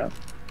 Yeah.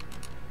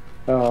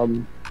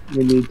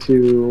 We need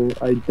to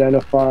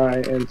identify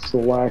and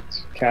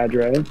select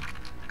cadre.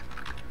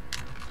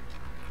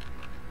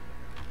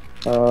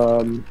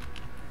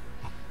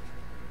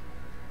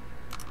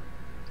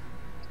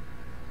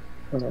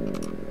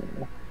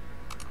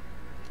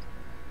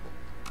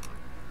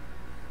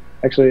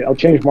 Actually, I'll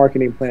change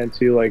marketing plan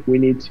to like we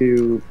need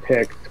to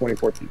pick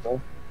 24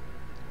 people.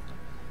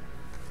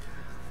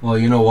 Well,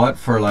 you know what?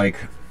 For like,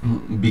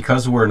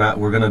 because we're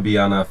going to be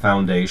on a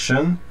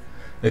foundation,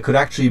 it could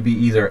actually be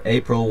either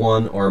April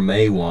 1 or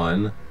May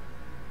 1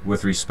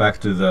 with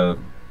respect to the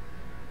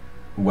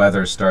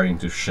weather starting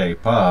to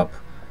shape up,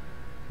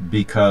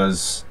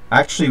 because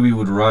actually we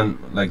would run,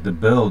 like the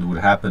build would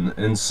happen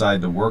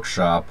inside the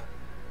workshop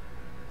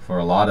for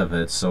a lot of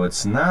it, so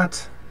it's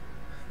not,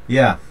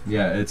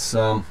 it's,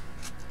 I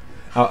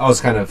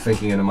was kind of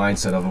thinking in the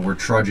mindset of we're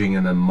trudging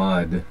in the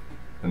mud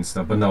and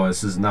stuff, but no,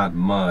 this is not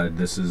mud,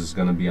 this is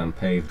going to be on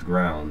paved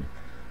ground,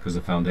 because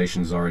the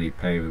foundation is already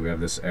paved. We have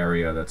this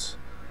area that's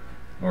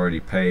already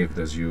paved,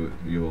 as you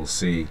will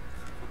see.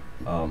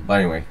 But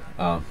anyway,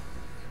 I'm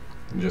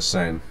just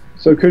saying.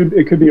 So it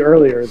could be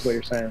earlier, is what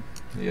you're saying.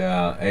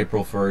 Yeah,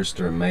 April 1st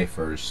or May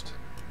 1st.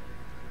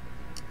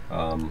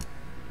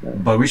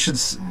 But we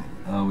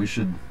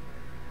should.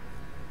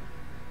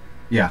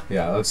 Yeah.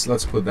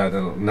 Let's put that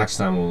in. Next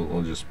time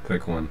we'll just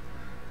pick one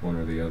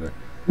or the other.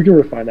 We can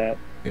refine that.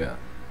 Yeah.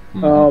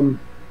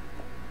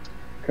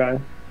 Okay.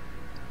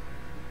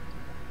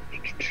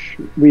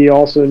 We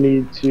also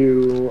need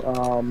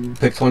to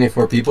pick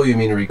 24 people. You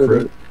mean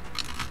recruit?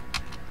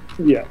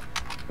 Yeah.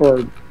 Or,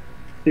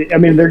 I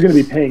mean, they're going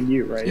to be paying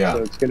you, right? Yeah.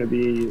 So it's going to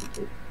be,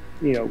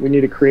 we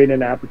need to create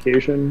an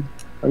application,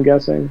 I'm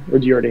guessing, or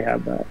do you already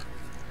have that?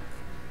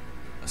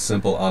 A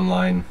simple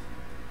online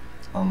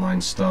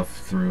stuff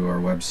through our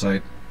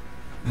website.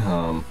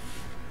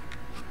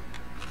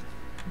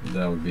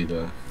 That would be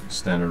the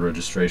standard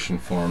registration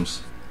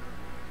forms.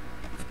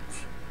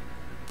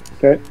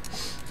 Okay.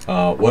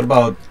 What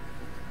about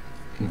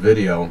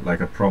video,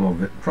 like a promo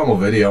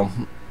video?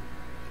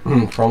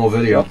 Promo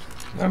video.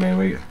 I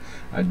mean,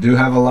 I do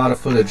have a lot of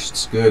footage.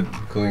 It's good,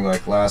 including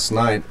like last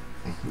night.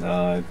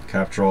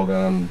 Capture all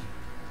that on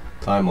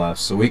time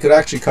lapse, so we could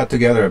actually cut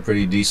together a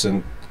pretty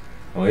decent.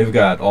 Well, we've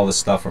got all the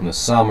stuff from the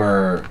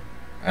summer,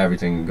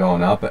 everything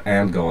going up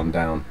and going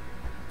down.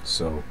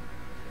 So.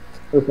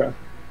 Okay.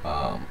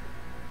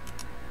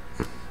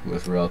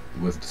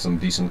 With some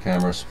decent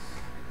cameras.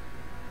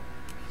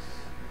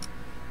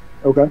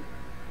 Okay.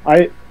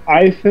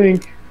 I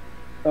think,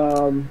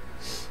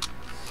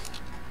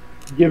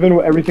 given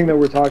everything that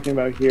we're talking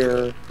about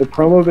here, the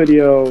promo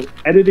video,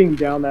 editing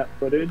down that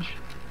footage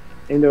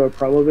into a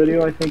promo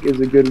video, I think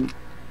is a good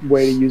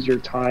way to use your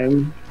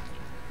time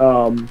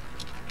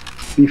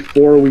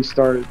before we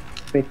start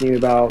thinking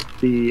about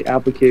the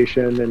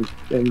application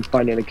and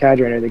finding a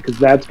cadre and everything, because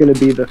that's going to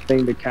be the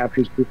thing that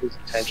captures people's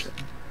attention.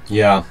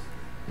 Yeah.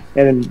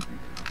 And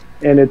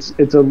and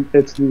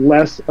it's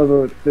less of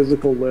a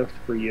physical lift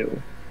for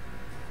you.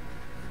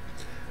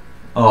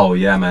 Oh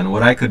yeah, man.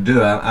 What I could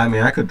do, I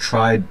mean, I could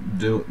try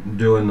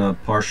doing a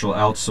partial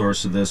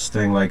outsource of this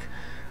thing. Like,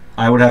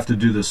 I would have to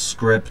do the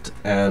script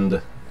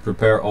and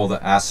prepare all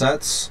the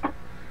assets,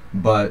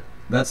 but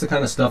that's the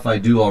kind of stuff I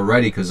do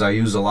already because I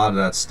use a lot of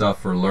that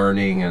stuff for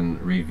learning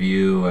and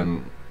review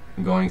and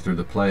going through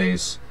the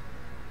plays.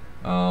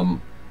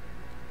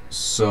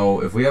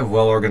 So if we have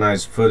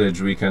well-organized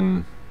footage, we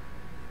can.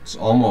 It's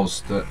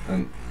almost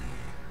an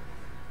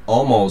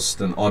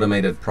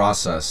automated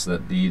process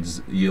that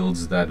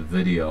yields that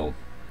video,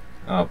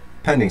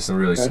 pending some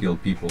really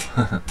skilled people.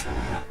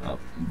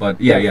 But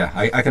yeah,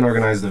 I can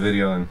organize the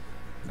video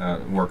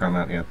and work on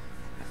that. Yeah.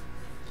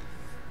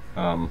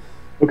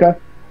 Okay.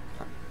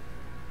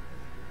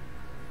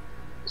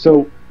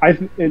 So I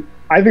think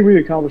we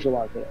accomplished a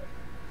lot today.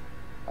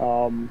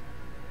 Do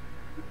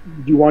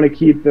you want to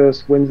keep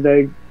this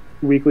Wednesday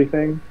weekly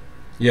thing?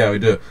 Yeah, we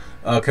do.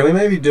 Can we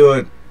maybe do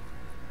it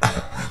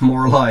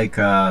more like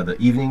the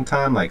evening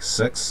time, like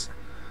 6?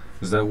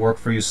 Does that work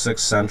for you,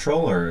 6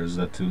 Central, or is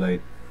that too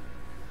late?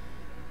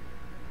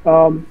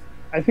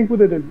 I think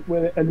with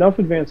enough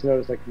advance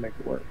notice, I can make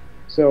it work.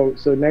 So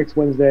next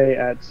Wednesday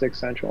at 6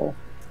 Central.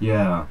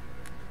 Yeah.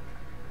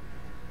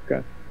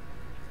 Okay.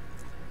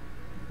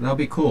 That'll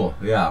be cool.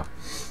 Yeah.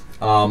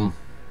 And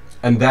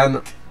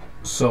then,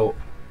 so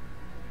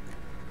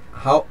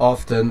how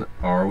often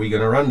are we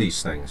gonna run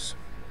these things?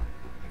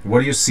 What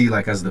do you see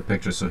like as the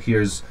picture? So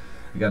here's,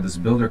 we got this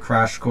builder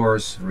crash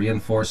course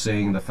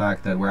reinforcing the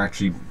fact that we're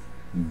actually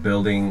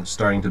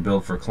starting to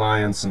build for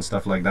clients and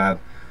stuff like that.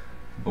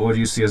 But what do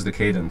you see as the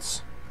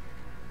cadence?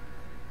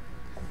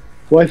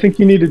 Well, I think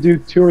you need to do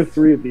 2 or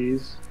 3 of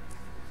these.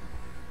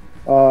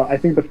 I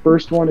think the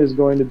first one is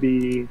going to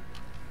be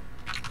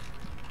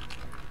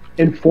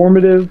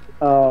informative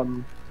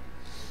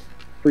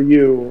for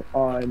you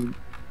on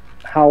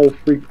how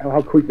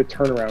quick the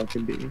turnaround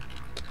can be,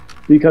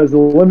 because the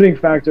limiting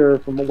factor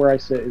from where I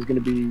sit is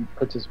going to be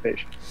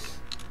participation.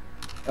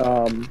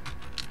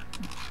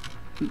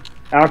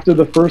 After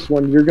the first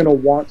one, you're going to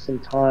want some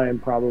time,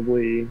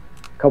 probably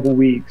a couple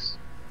weeks,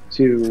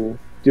 to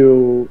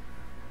do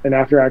an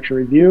after-action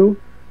review,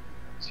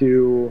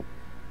 to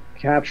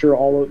capture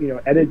all of,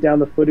 edit down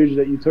the footage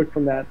that you took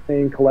from that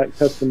thing, collect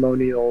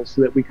testimonials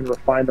so that we can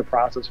refine the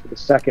process for the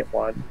second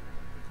one,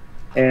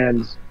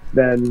 and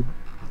then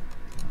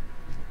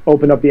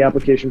open up the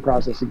application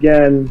process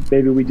again.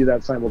 Maybe we do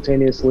that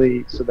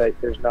simultaneously so that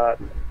there's not,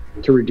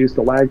 to reduce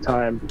the lag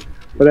time.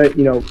 But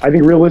I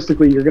think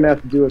realistically you're going to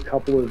have to do a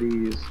couple of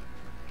these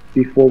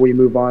before we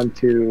move on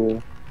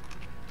to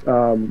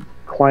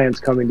clients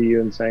coming to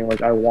you and saying,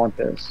 like, I want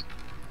this.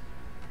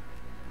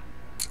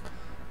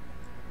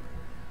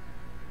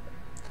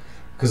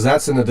 Because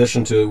that's in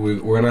addition to, we're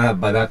going to have,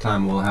 by that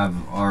time, we'll have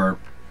our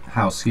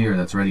house here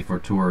that's ready for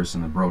tours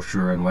and the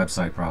brochure and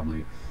website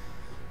probably.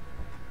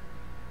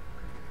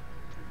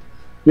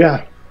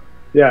 Yeah,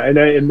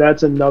 and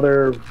that's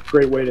another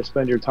great way to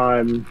spend your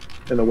time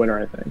in the winter,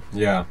 I think.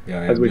 Yeah,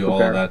 as we do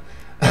prepare. all of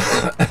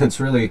that. It's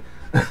really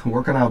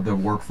working out the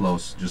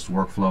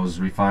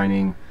workflows,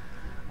 refining,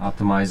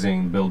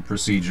 optimizing, build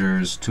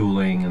procedures,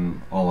 tooling,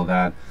 and all of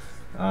that.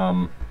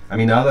 I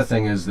mean, the other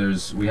thing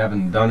is we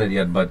haven't done it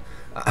yet, but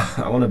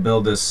I want to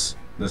build this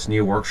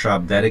new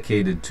workshop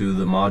dedicated to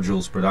the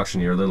modules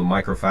production, your little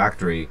micro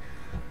factory.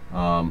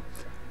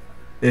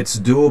 It's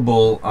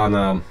doable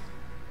on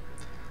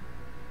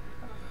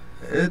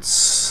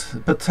it's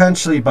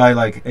potentially by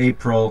like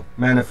April.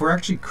 Man, if we're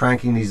actually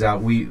cranking these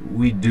out,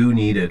 we do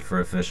need it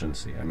for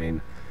efficiency. I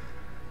mean,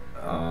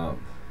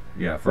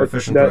 yeah, for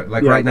efficient.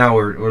 Right now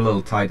we're a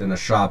little tight in the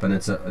shop, and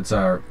it's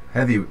our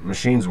heavy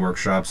machines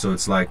workshop, so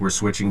it's like we're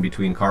switching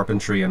between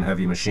carpentry and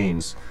heavy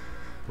machines.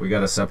 We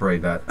got to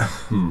separate that.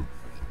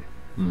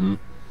 Mm-hmm.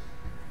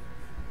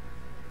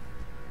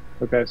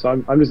 Okay,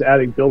 so I'm just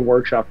adding build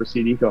workshop for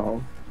Seed Eco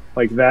Home.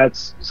 Like,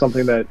 that's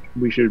something that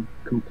we should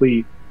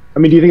complete. I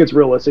mean, do you think it's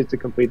realistic to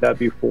complete that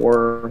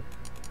before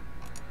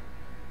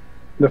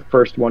the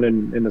first one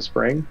in the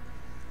spring?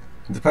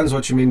 It depends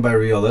what you mean by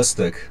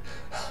realistic.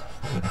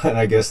 And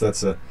I guess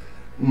that's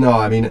no,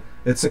 I mean,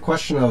 it's a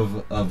question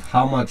of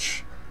how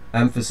much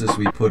emphasis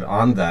we put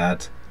on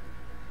that.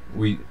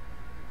 I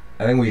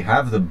think we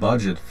have the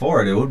budget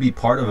for it. It would be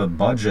part of a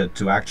budget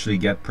to actually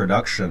get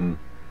production.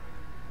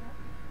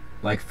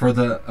 Like for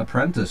the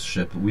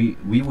apprenticeship, we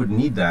would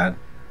need that.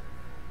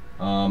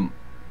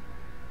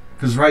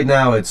 Because right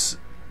now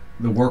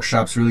the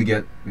workshops really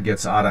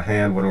gets out of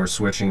hand when we're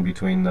switching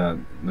between the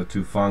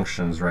two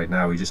functions. Right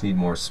now we just need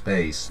more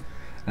space,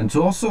 and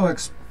to also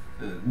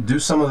do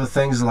some of the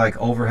things like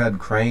overhead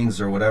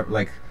cranes or whatever,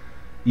 like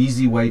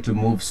easy way to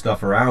move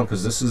stuff around,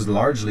 because this is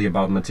largely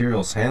about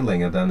materials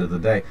handling at the end of the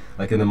day.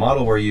 Like in the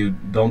model where you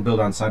don't build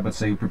on site but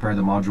say you prepare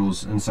the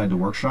modules inside the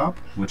workshop,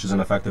 which is an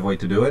effective way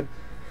to do it,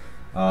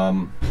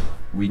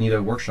 we need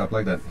a workshop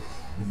like that.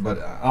 But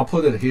I'll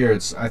put it here.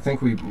 I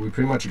think we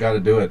pretty much got to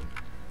do it.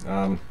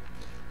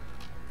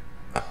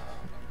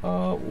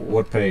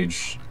 What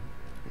page?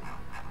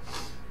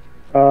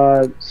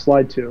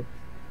 Slide 2.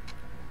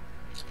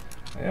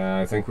 Yeah,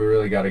 I think we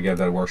really got to get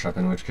that workshop,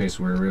 in which case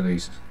we're really...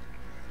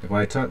 Like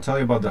when I tell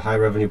you about the high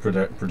revenue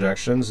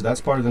projections,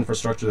 that's part of the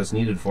infrastructure that's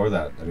needed for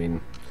that. I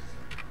mean,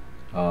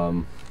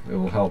 it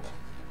will help.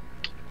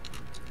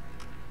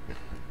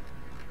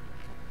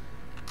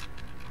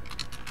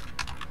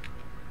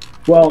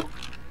 Well,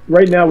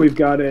 right now we've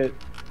got it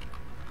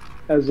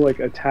as like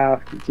a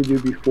task to do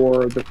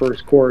before the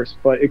first course,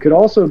 but it could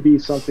also be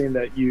something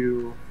that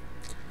you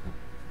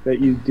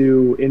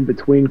do in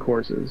between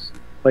courses.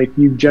 Like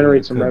you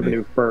generate some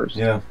revenue first.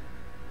 Yeah.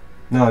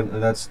 No,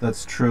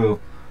 that's true.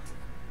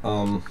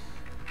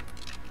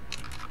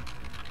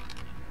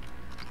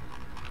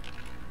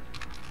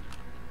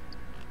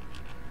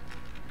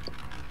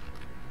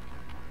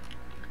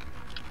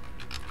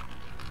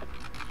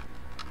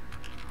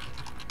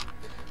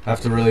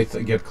 Have to really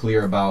get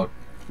clear about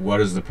what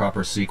is the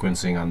proper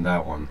sequencing on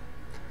that one,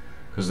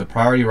 because the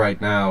priority right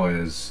now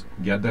is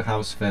get the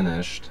house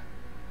finished,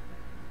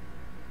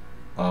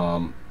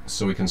 so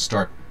we can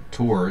start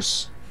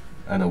tours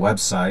and a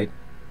website,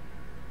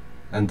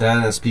 and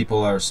then as people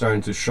are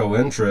starting to show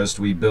interest,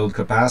 we build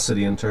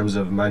capacity in terms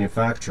of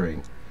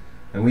manufacturing,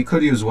 and we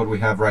could use what we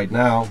have right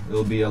now.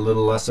 It'll be a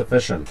little less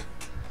efficient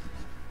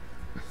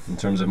in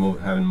terms of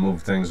having to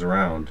move things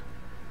around.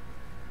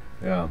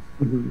 Yeah.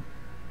 Mm-hmm.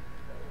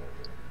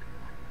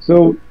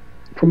 So,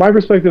 from my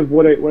perspective,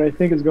 what I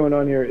think is going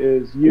on here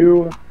is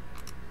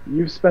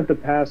you've spent the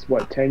past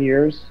 10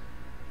 years.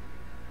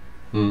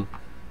 Hmm.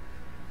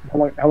 How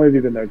long have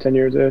you been there? 10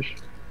 years ish.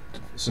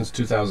 Since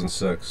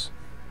 2006.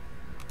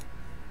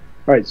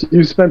 All right, so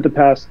you spent the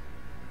past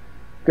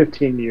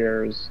 15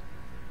 years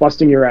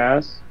busting your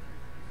ass,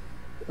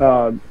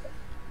 getting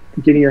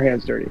your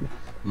hands dirty.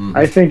 Mm-hmm.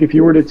 I think if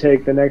you were to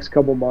take the next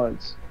couple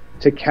months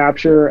to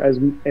capture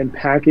and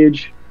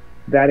package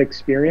that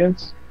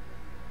experience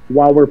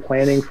while we're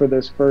planning for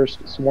this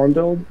first swarm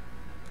build,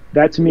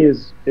 that to me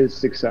is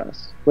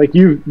success. Like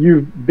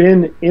you've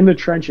been in the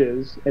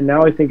trenches, and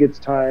now I think it's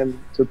time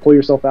to pull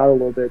yourself out a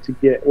little bit to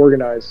get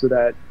organized so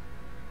that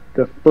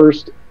the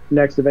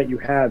next event you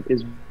have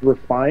is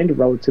refined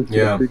relative to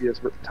the previous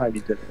time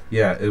you did it.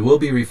 Yeah, it will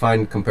be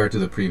refined compared to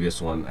the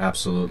previous one,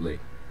 absolutely.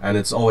 And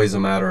it's always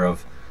a matter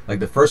of, like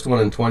the first one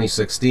in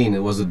 2016, it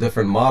was a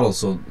different model,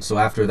 so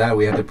after that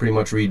we had to pretty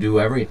much redo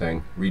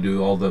everything,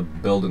 redo all the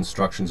build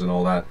instructions and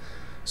all that.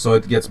 So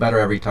it gets better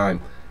every time,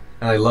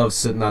 and I love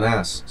sitting on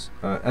ass,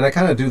 and I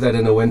kind of do that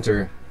in the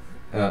winter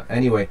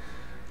anyway,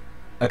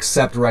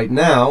 except right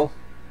now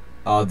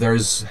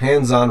there's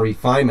hands-on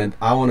refinement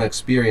I want to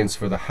experience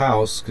for the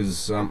house,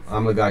 because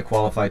I'm the guy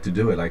qualified to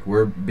do it. Like,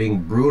 we're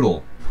being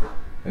brutal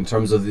in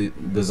terms of the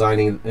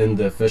designing in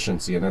the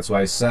efficiency, and that's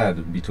why I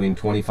said between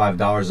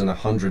 $25 and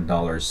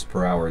 $100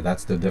 per hour,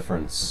 that's the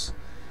difference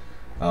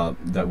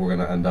that we're going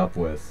to end up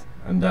with.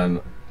 And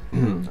then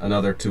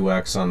another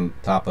 2x on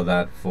top of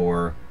that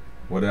for,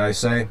 what did I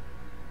say?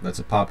 That's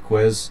a pop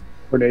quiz.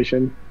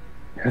 Coordination.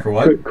 For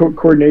what?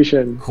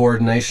 Coordination.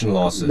 Coordination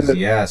losses.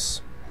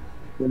 Yes.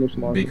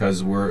 Coordination losses.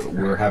 Because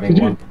we're having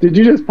one. Did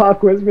you just pop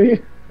quiz me?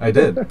 I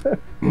did.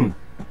 Did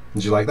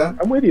you like that?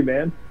 I'm with you,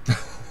 man.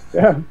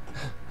 Yeah.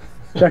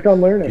 Check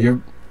on learning.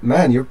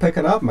 You're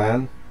picking up,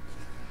 man.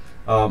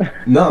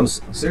 No, I'm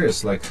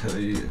serious. Like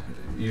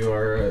you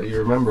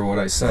remember what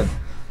I said.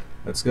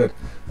 That's good.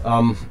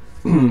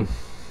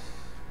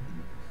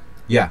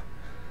 Yeah,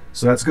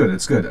 so that's good.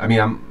 It's good. I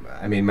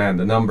mean, man,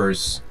 the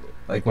numbers.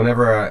 Like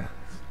whenever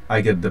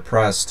I get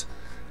depressed,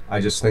 I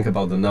just think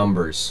about the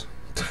numbers.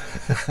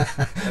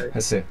 I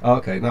say, oh,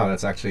 okay, no,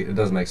 that's actually, it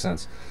does make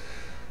sense.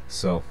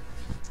 So,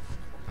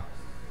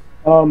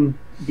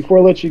 before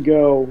I let you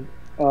go,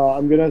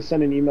 I'm gonna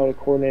send an email to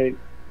coordinate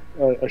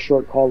a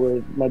short call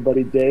with my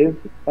buddy Dave.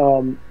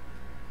 I'm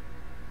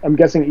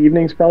guessing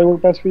evenings probably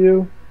work best for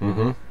you.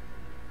 Mm-hmm. Do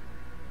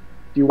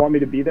you want me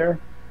to be there?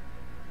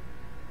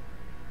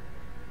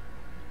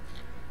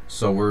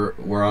 So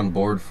we're on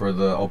board for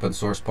the open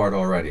source part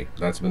already.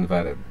 That's been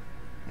vetted.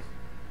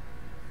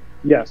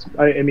 Yes,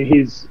 I mean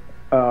he's.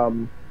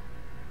 I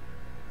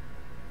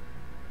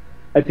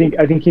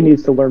think he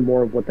needs to learn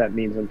more of what that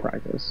means in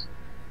practice.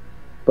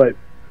 But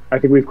I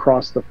think we've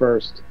crossed the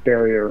first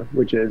barrier,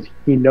 which is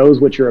he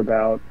knows what you're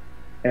about,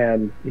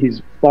 and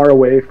he's far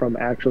away from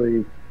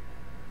actually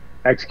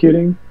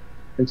executing.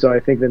 And so I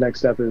think the next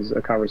step is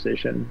a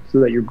conversation so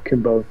that you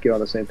can both get on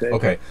the same page.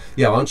 Okay.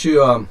 Yeah. Why don't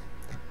you?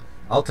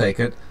 I'll take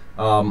it.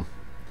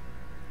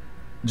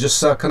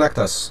 Just connect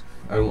us,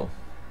 and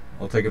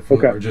I'll take it from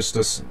there. Just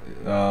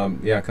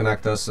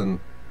connect us, and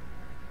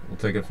we'll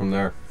take it from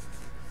there.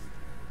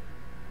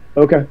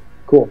 Okay,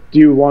 cool. Do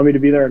you want me to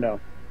be there or no?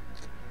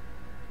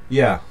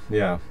 Yeah.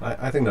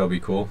 I think that would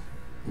be cool.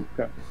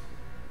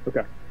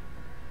 Okay.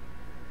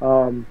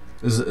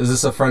 Is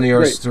this a friend of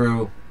yours great.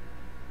 through?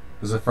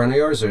 Is it a friend of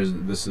yours, or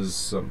this is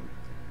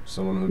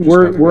someone who?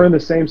 Just We're in the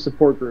same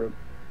support group.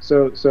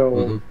 So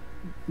Mm-hmm.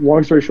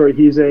 Long story short,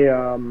 he's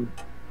a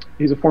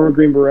former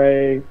Green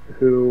Beret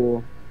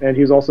and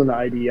he's also in the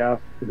IDF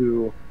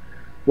who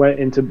went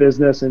into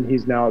business, and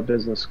he's now at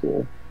business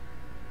school.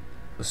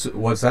 So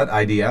what's that?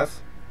 IDF?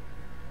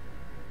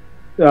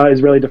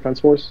 Israeli Defense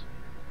Force.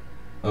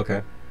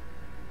 Okay.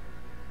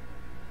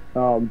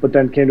 But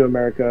then came to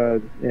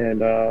America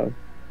and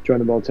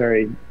joined the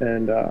military,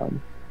 and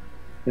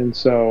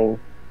so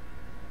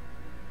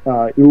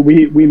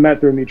we met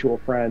through a mutual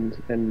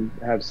friend and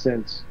have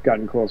since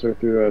gotten closer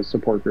through a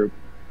support group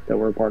that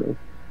we're a part of.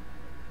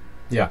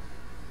 Yeah.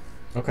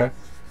 Okay.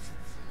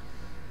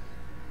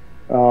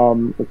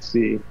 Let's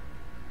see.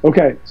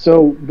 Okay,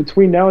 so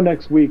between now and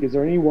next week, is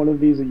there any one of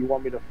these that you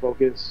want me to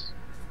focus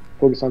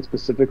on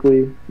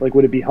specifically? Like,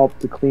 would it be help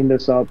to clean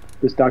this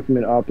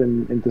document up,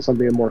 and into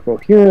something more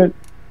coherent?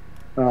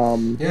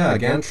 Yeah, a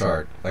Gantt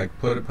chart. Like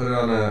put it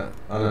on a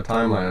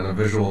timeline, on a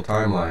visual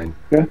timeline.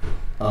 Yeah.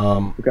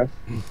 Um, Okay.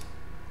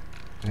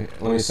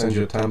 Let me send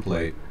you a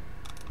template.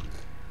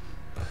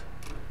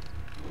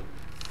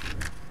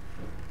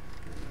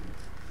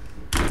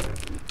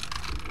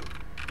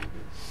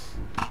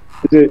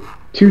 Is it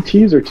two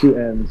T's or two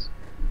N's?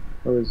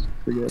 I always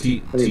forget.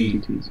 T I think T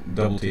it's two T's.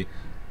 double T.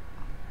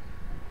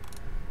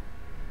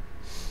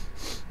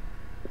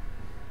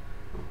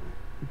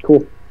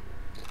 Cool.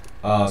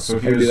 So I can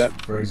do here's,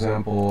 that. for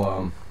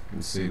example,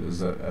 let's see, is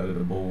that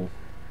editable?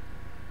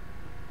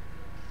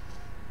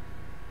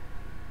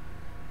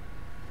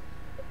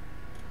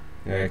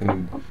 Yeah,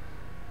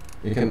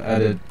 you can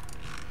edit,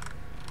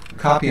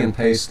 copy and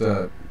paste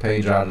the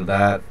page out of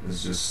that.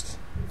 It's just,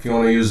 if you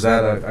want to use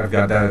that, I've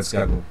got that.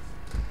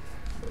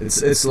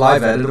 It's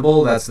live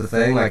editable. That's the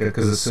thing. Like,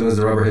 because as soon as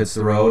the rubber hits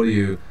the road,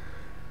 you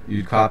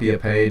copy a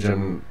page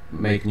and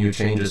make new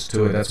changes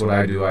to it. That's what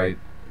I do.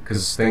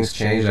 Because things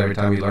change every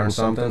time you learn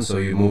something, so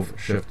you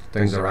shift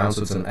things around,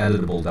 so it's an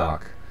editable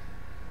doc.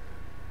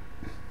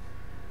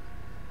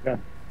 Yeah.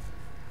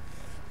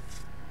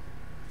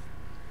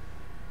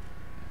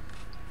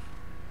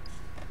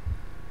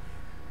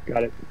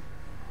 Got it.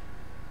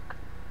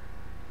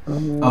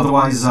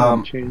 Otherwise,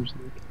 change.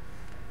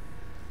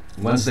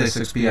 Wednesday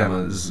 6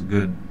 p.m. is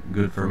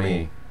good for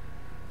me.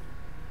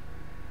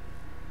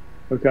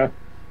 Okay.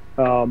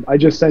 I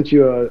just sent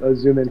you a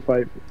Zoom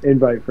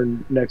invite for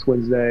next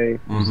Wednesday,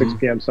 6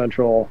 p.m.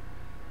 Central.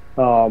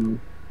 And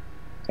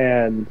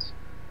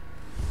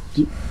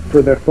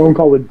for the phone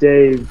call with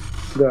Dave,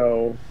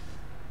 though,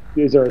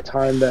 is there a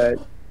time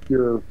that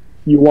you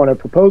want to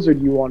propose, or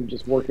do you want to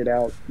just work it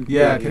out?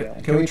 Yeah,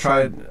 can we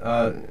try it?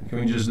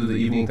 Can we just do the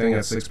evening thing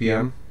at 6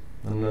 p.m.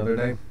 on another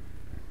day?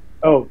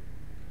 Oh,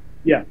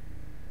 yeah.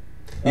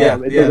 Yeah,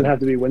 it doesn't have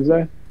to be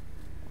Wednesday?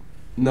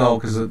 No,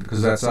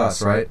 because that's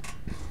us, right?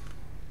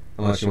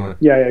 Unless you want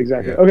to. Yeah,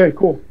 exactly. Yeah. Okay,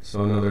 cool.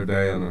 So another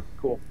day on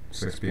cool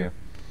 6 p.m.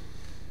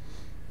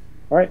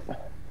 All right.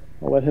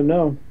 I'll let him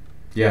know.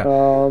 Yeah.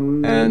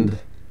 And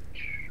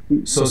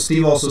so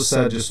Steve also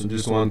said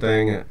just one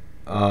thing,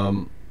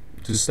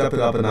 to step it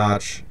up a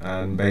notch,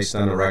 and based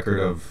on a record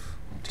of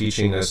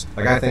teaching this,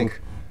 like I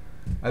think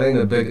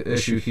the big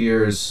issue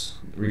here is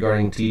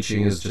regarding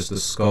teaching is just the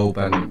scope,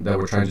 and that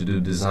we're trying to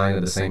do design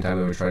at the same time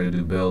that we're trying to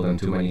do build, and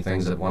too many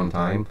things at one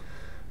time.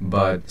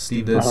 But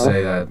Steve did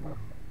say that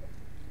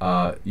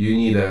you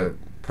need a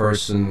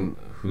person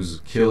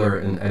who's killer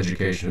in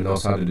education, who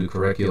knows how to do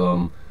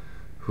curriculum,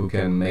 who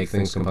can make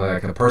things compelling,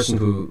 like a person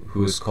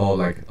who is called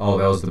like, oh,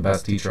 that was the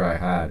best teacher I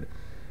had,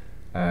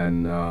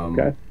 and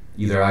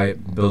either I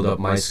build up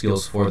my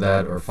skills for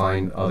that or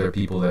find other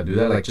people that do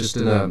that, like just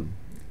in a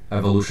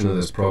evolution of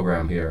this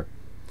program here.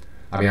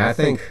 I mean, I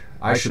think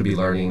I should be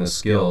learning the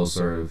skills,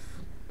 or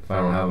if I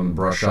don't have them,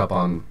 brush up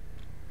on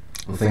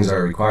the things that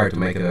are required to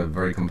make it a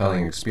very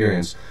compelling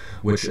experience,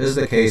 which is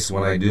the case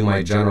when I do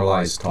my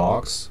generalized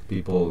talks.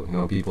 People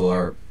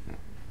are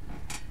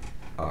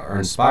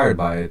inspired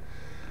by it.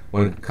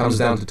 When it comes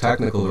down to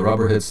technical, the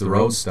rubber hits the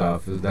road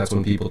stuff, that's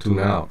when people tune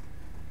out,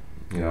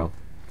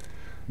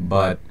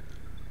 But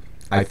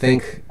I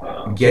think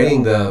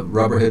getting the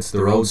rubber hits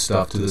the road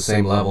stuff to the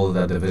same level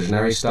that the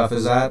visionary stuff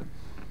is at,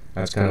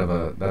 that's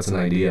an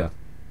idea.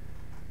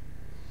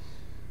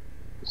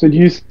 So do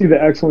you see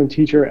the excellent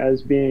teacher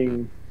as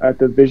being at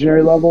the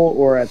visionary level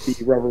or at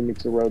the rubber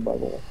meets the road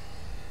level?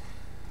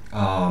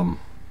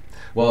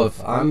 Well,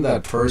 if I'm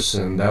that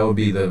person, that would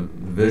be the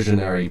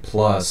visionary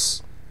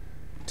plus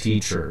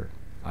teacher,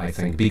 I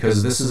think,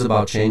 because this is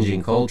about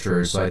changing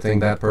culture. So I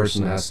think that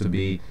person has to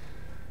be,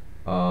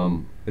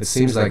 it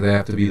seems like they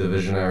have to be the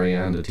visionary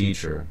and the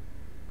teacher.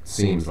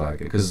 Seems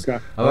like it, because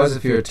otherwise,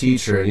 if you're a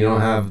teacher and you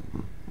don't have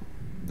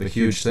the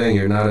huge thing,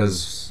 you're not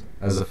as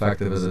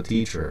effective as a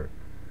teacher,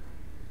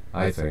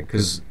 I think,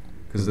 because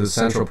the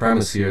central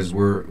premise here is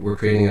we're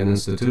creating an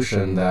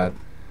institution that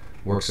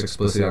works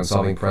explicitly on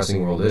solving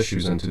pressing world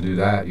issues, and to do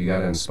that, you got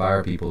to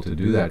inspire people to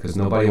do that, because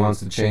nobody wants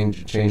to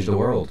change the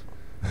world.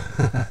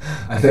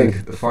 I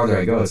think the farther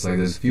I go, it's like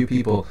there's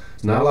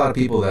not a lot of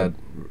people that,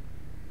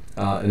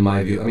 in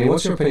my view, I mean,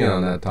 what's your opinion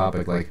on that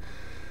topic? Like,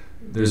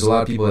 there's a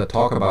lot of people that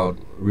talk about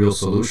real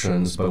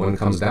solutions, but when it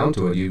comes down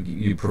to it,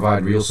 you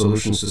provide real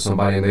solutions to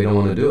somebody and they don't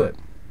want to do it.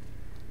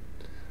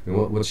 I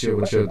mean, what's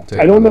your take?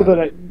 I don't know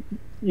that.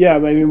 Yeah, I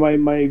mean,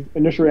 my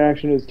initial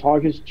reaction is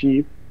talk is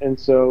cheap, and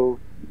so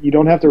you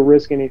don't have to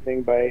risk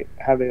anything by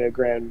having a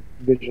grand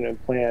vision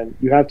and plan.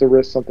 You have to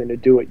risk something to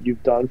do what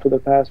you've done for the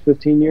past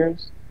 15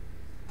 years.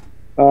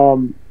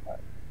 Um,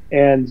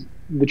 and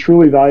the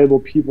truly valuable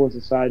people in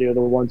society are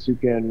the ones who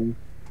can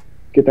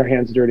get their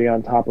hands dirty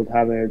on top of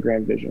having a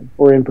grand vision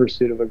or in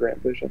pursuit of a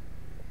grand vision.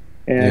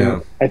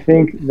 And I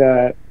think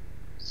that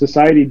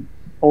society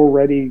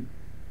already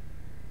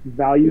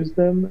values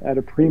them at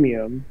a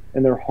premium,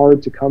 and they're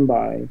hard to come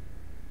by.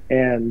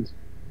 And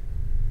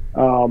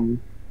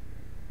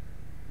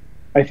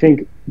I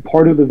think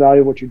part of the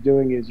value of what you're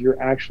doing is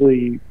you're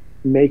actually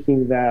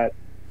making that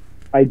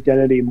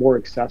identity more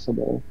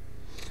accessible.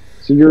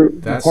 So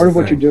part of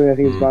what you're doing, I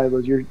think, is valuable.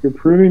 Is you're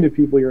proving to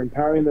people, you're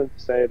empowering them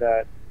to say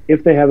that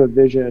if they have a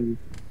vision,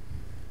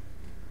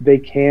 they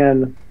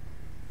can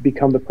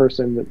become the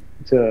person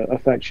to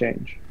affect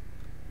change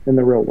in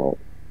the real world.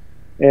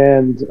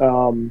 And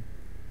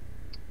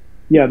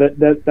yeah,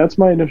 that's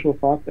my initial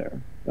thought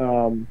there.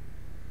 So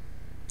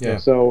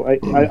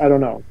I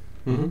don't know.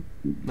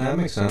 That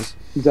makes sense.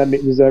 Does that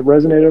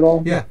resonate at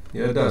all? Yeah,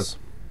 it does.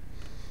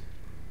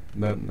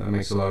 That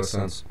makes a lot of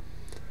sense.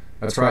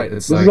 That's right.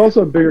 This is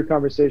also a bigger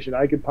conversation.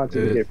 I could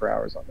pontificate for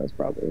hours on this,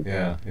 probably.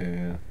 Yeah.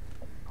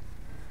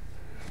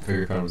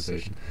 Bigger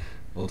conversation.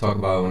 We'll talk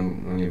about it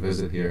when you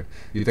visit here.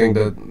 You think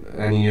that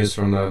any news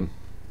from the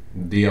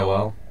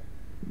DOL?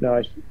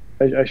 No,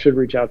 I should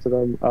reach out to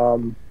them.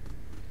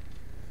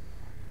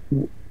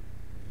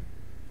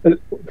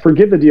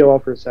 Forget the DOL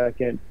for a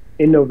second.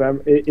 In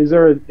November, is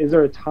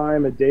there a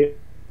time, a date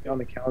on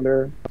the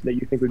calendar that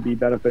you think would be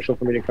beneficial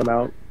for me to come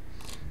out?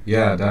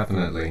 Yeah,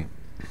 definitely.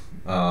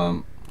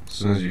 As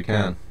soon as you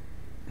can,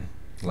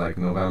 like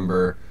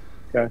November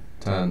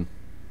 10.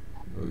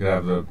 We could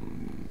have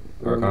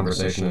our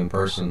conversation in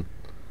person.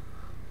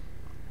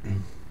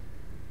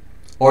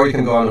 Or you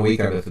can go on the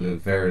weekend if the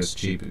fare is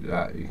cheap.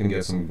 You can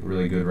get some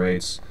really good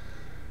rates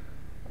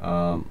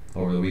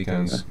over the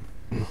weekends.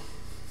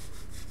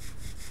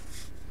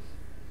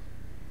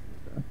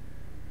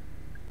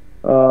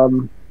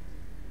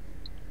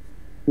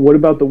 What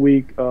about the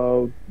week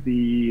of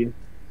the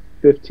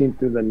 15th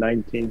through the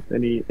 19th?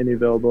 Any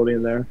availability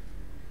in there?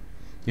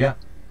 Yeah.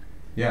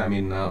 I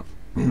mean,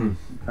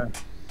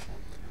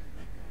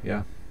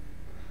 yeah.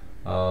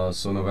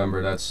 So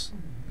November, that's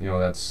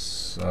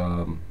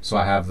so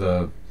I have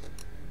I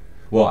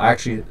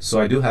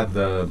do have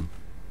the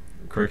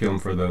curriculum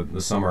for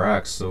the Summer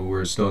X, so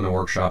we're still in the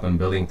workshop and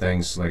building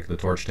things like the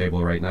torch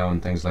table right now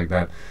and things like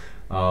that.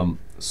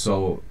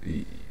 So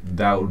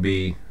that would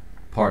be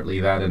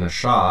partly that in a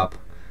shop.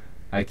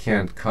 I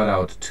can't cut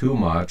out too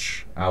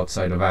much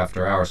outside of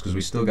after hours because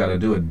we still got to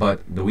do it,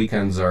 but the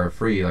weekends are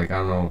free. Like, I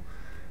don't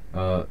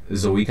know,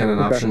 is a weekend an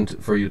option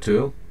for you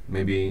too?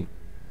 Maybe.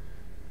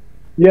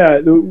 Yeah,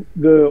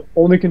 the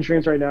only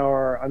constraints right now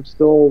are I'm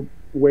still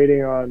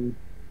waiting on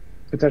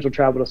potential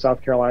travel to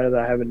South Carolina that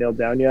I haven't nailed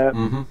down yet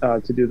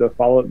to do the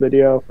follow-up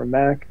video from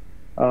Mac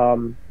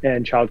and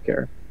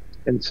childcare.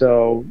 And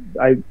so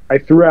I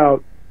threw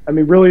out, I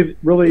mean, really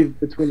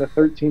between the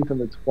 13th and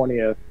the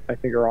 20th, I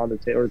think are on the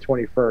table, or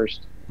 21st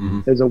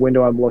is a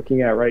window I'm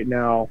looking at right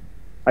now.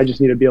 I just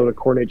need to be able to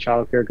coordinate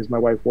childcare because my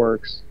wife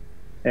works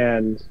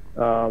and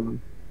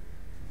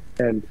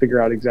figure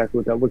out exactly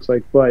what that looks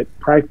like. But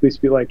practically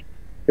speaking, like,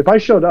 if I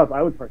showed up,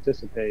 I would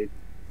participate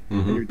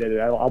in your day to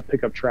day. I'll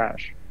pick up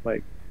trash,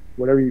 like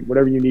whatever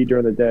you need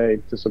during the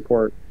day to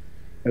support,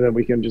 and then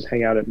we can just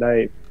hang out at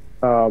night.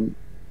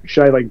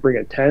 Should I like bring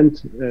a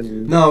tent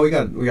and? No, we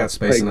got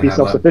space in the be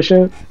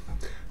self-sufficient.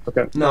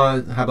 Okay.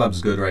 No,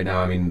 HabLab's good right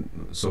now. I mean,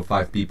 so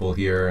 5 people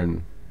here,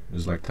 and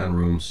there's like 10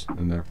 rooms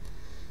in there.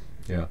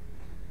 Yeah.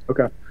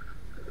 Okay.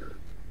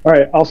 All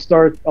right, I'll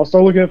start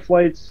looking at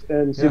flights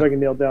and see if I can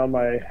nail down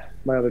my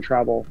other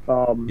travel.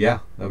 Yeah,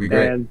 that'd be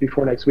great. And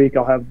before next week,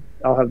 I'll have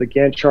the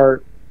Gantt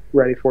chart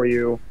ready for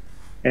you,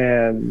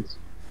 and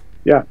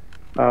I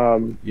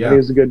think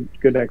it's a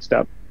good next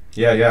step.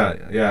 Yeah.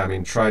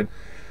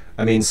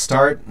 I mean,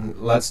 start.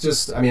 Let's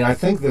just. I mean, I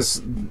think this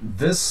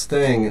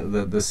thing,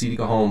 the CD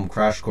Go Home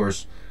crash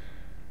course,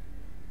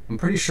 I'm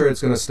pretty sure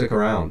it's going to stick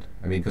around.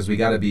 I mean, because we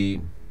got to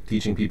be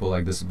teaching people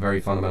like this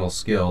very fundamental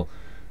skill.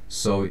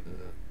 So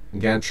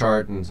Gantt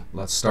chart, and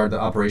let's start the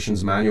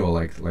operations manual.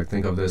 Like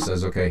think of this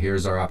as, okay,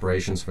 here's our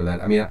operations for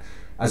that. I mean,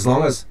 as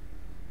long as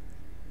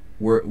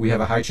we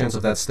have a high chance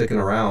of that sticking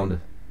around,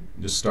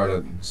 just start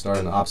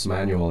an ops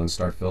manual and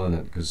start filling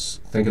it. Because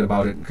thinking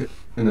about it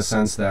in the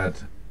sense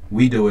that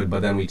we do it,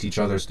 but then we teach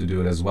others to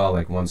do it as well.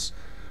 Like once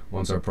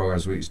our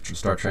programs, we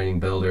start training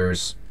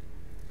builders,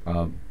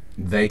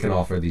 they can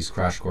offer these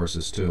crash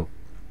courses too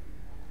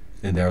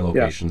in their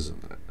locations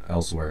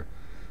elsewhere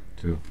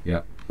too.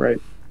 Yeah. Right.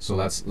 So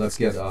let's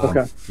get if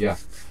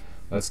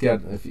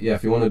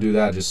you want to do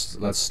that, just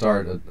let's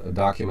start a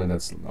document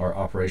that's our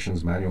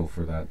operations manual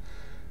for that,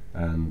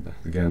 and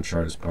the Gantt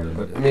chart is part of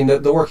it. But I mean,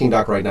 the working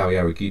doc right now,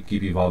 we keep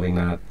evolving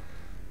that,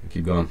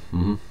 keep going.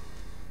 All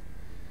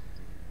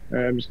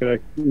right, I'm just gonna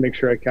make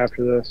sure I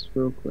capture this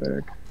real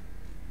quick.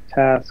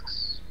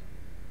 Tasks,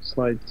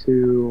 slide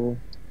 2.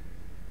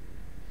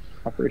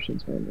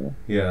 operations manual.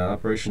 Yeah,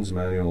 operations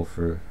manual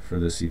for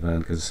this event,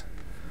 because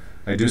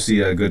I do see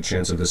a good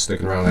chance of this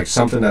sticking around. Like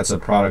something that's a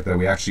product that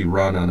we actually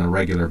run on a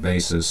regular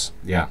basis.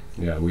 Yeah,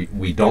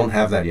 we don't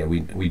have that yet.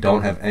 We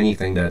don't have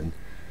anything that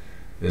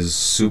is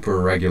super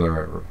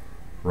regular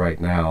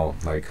right now,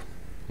 like,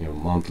 you know,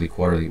 monthly,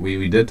 quarterly.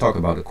 We did talk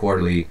about the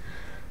quarterly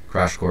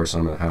crash course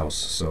on the house,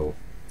 so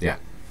yeah,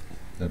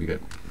 that'd be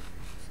good.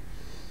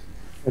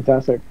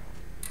 Fantastic.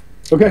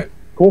 Okay,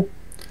 cool.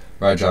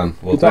 All right, John.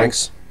 Well, Good talk.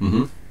 thanks.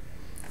 Mm-hmm.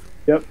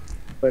 Yep.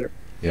 Later.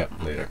 Yeah,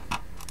 later.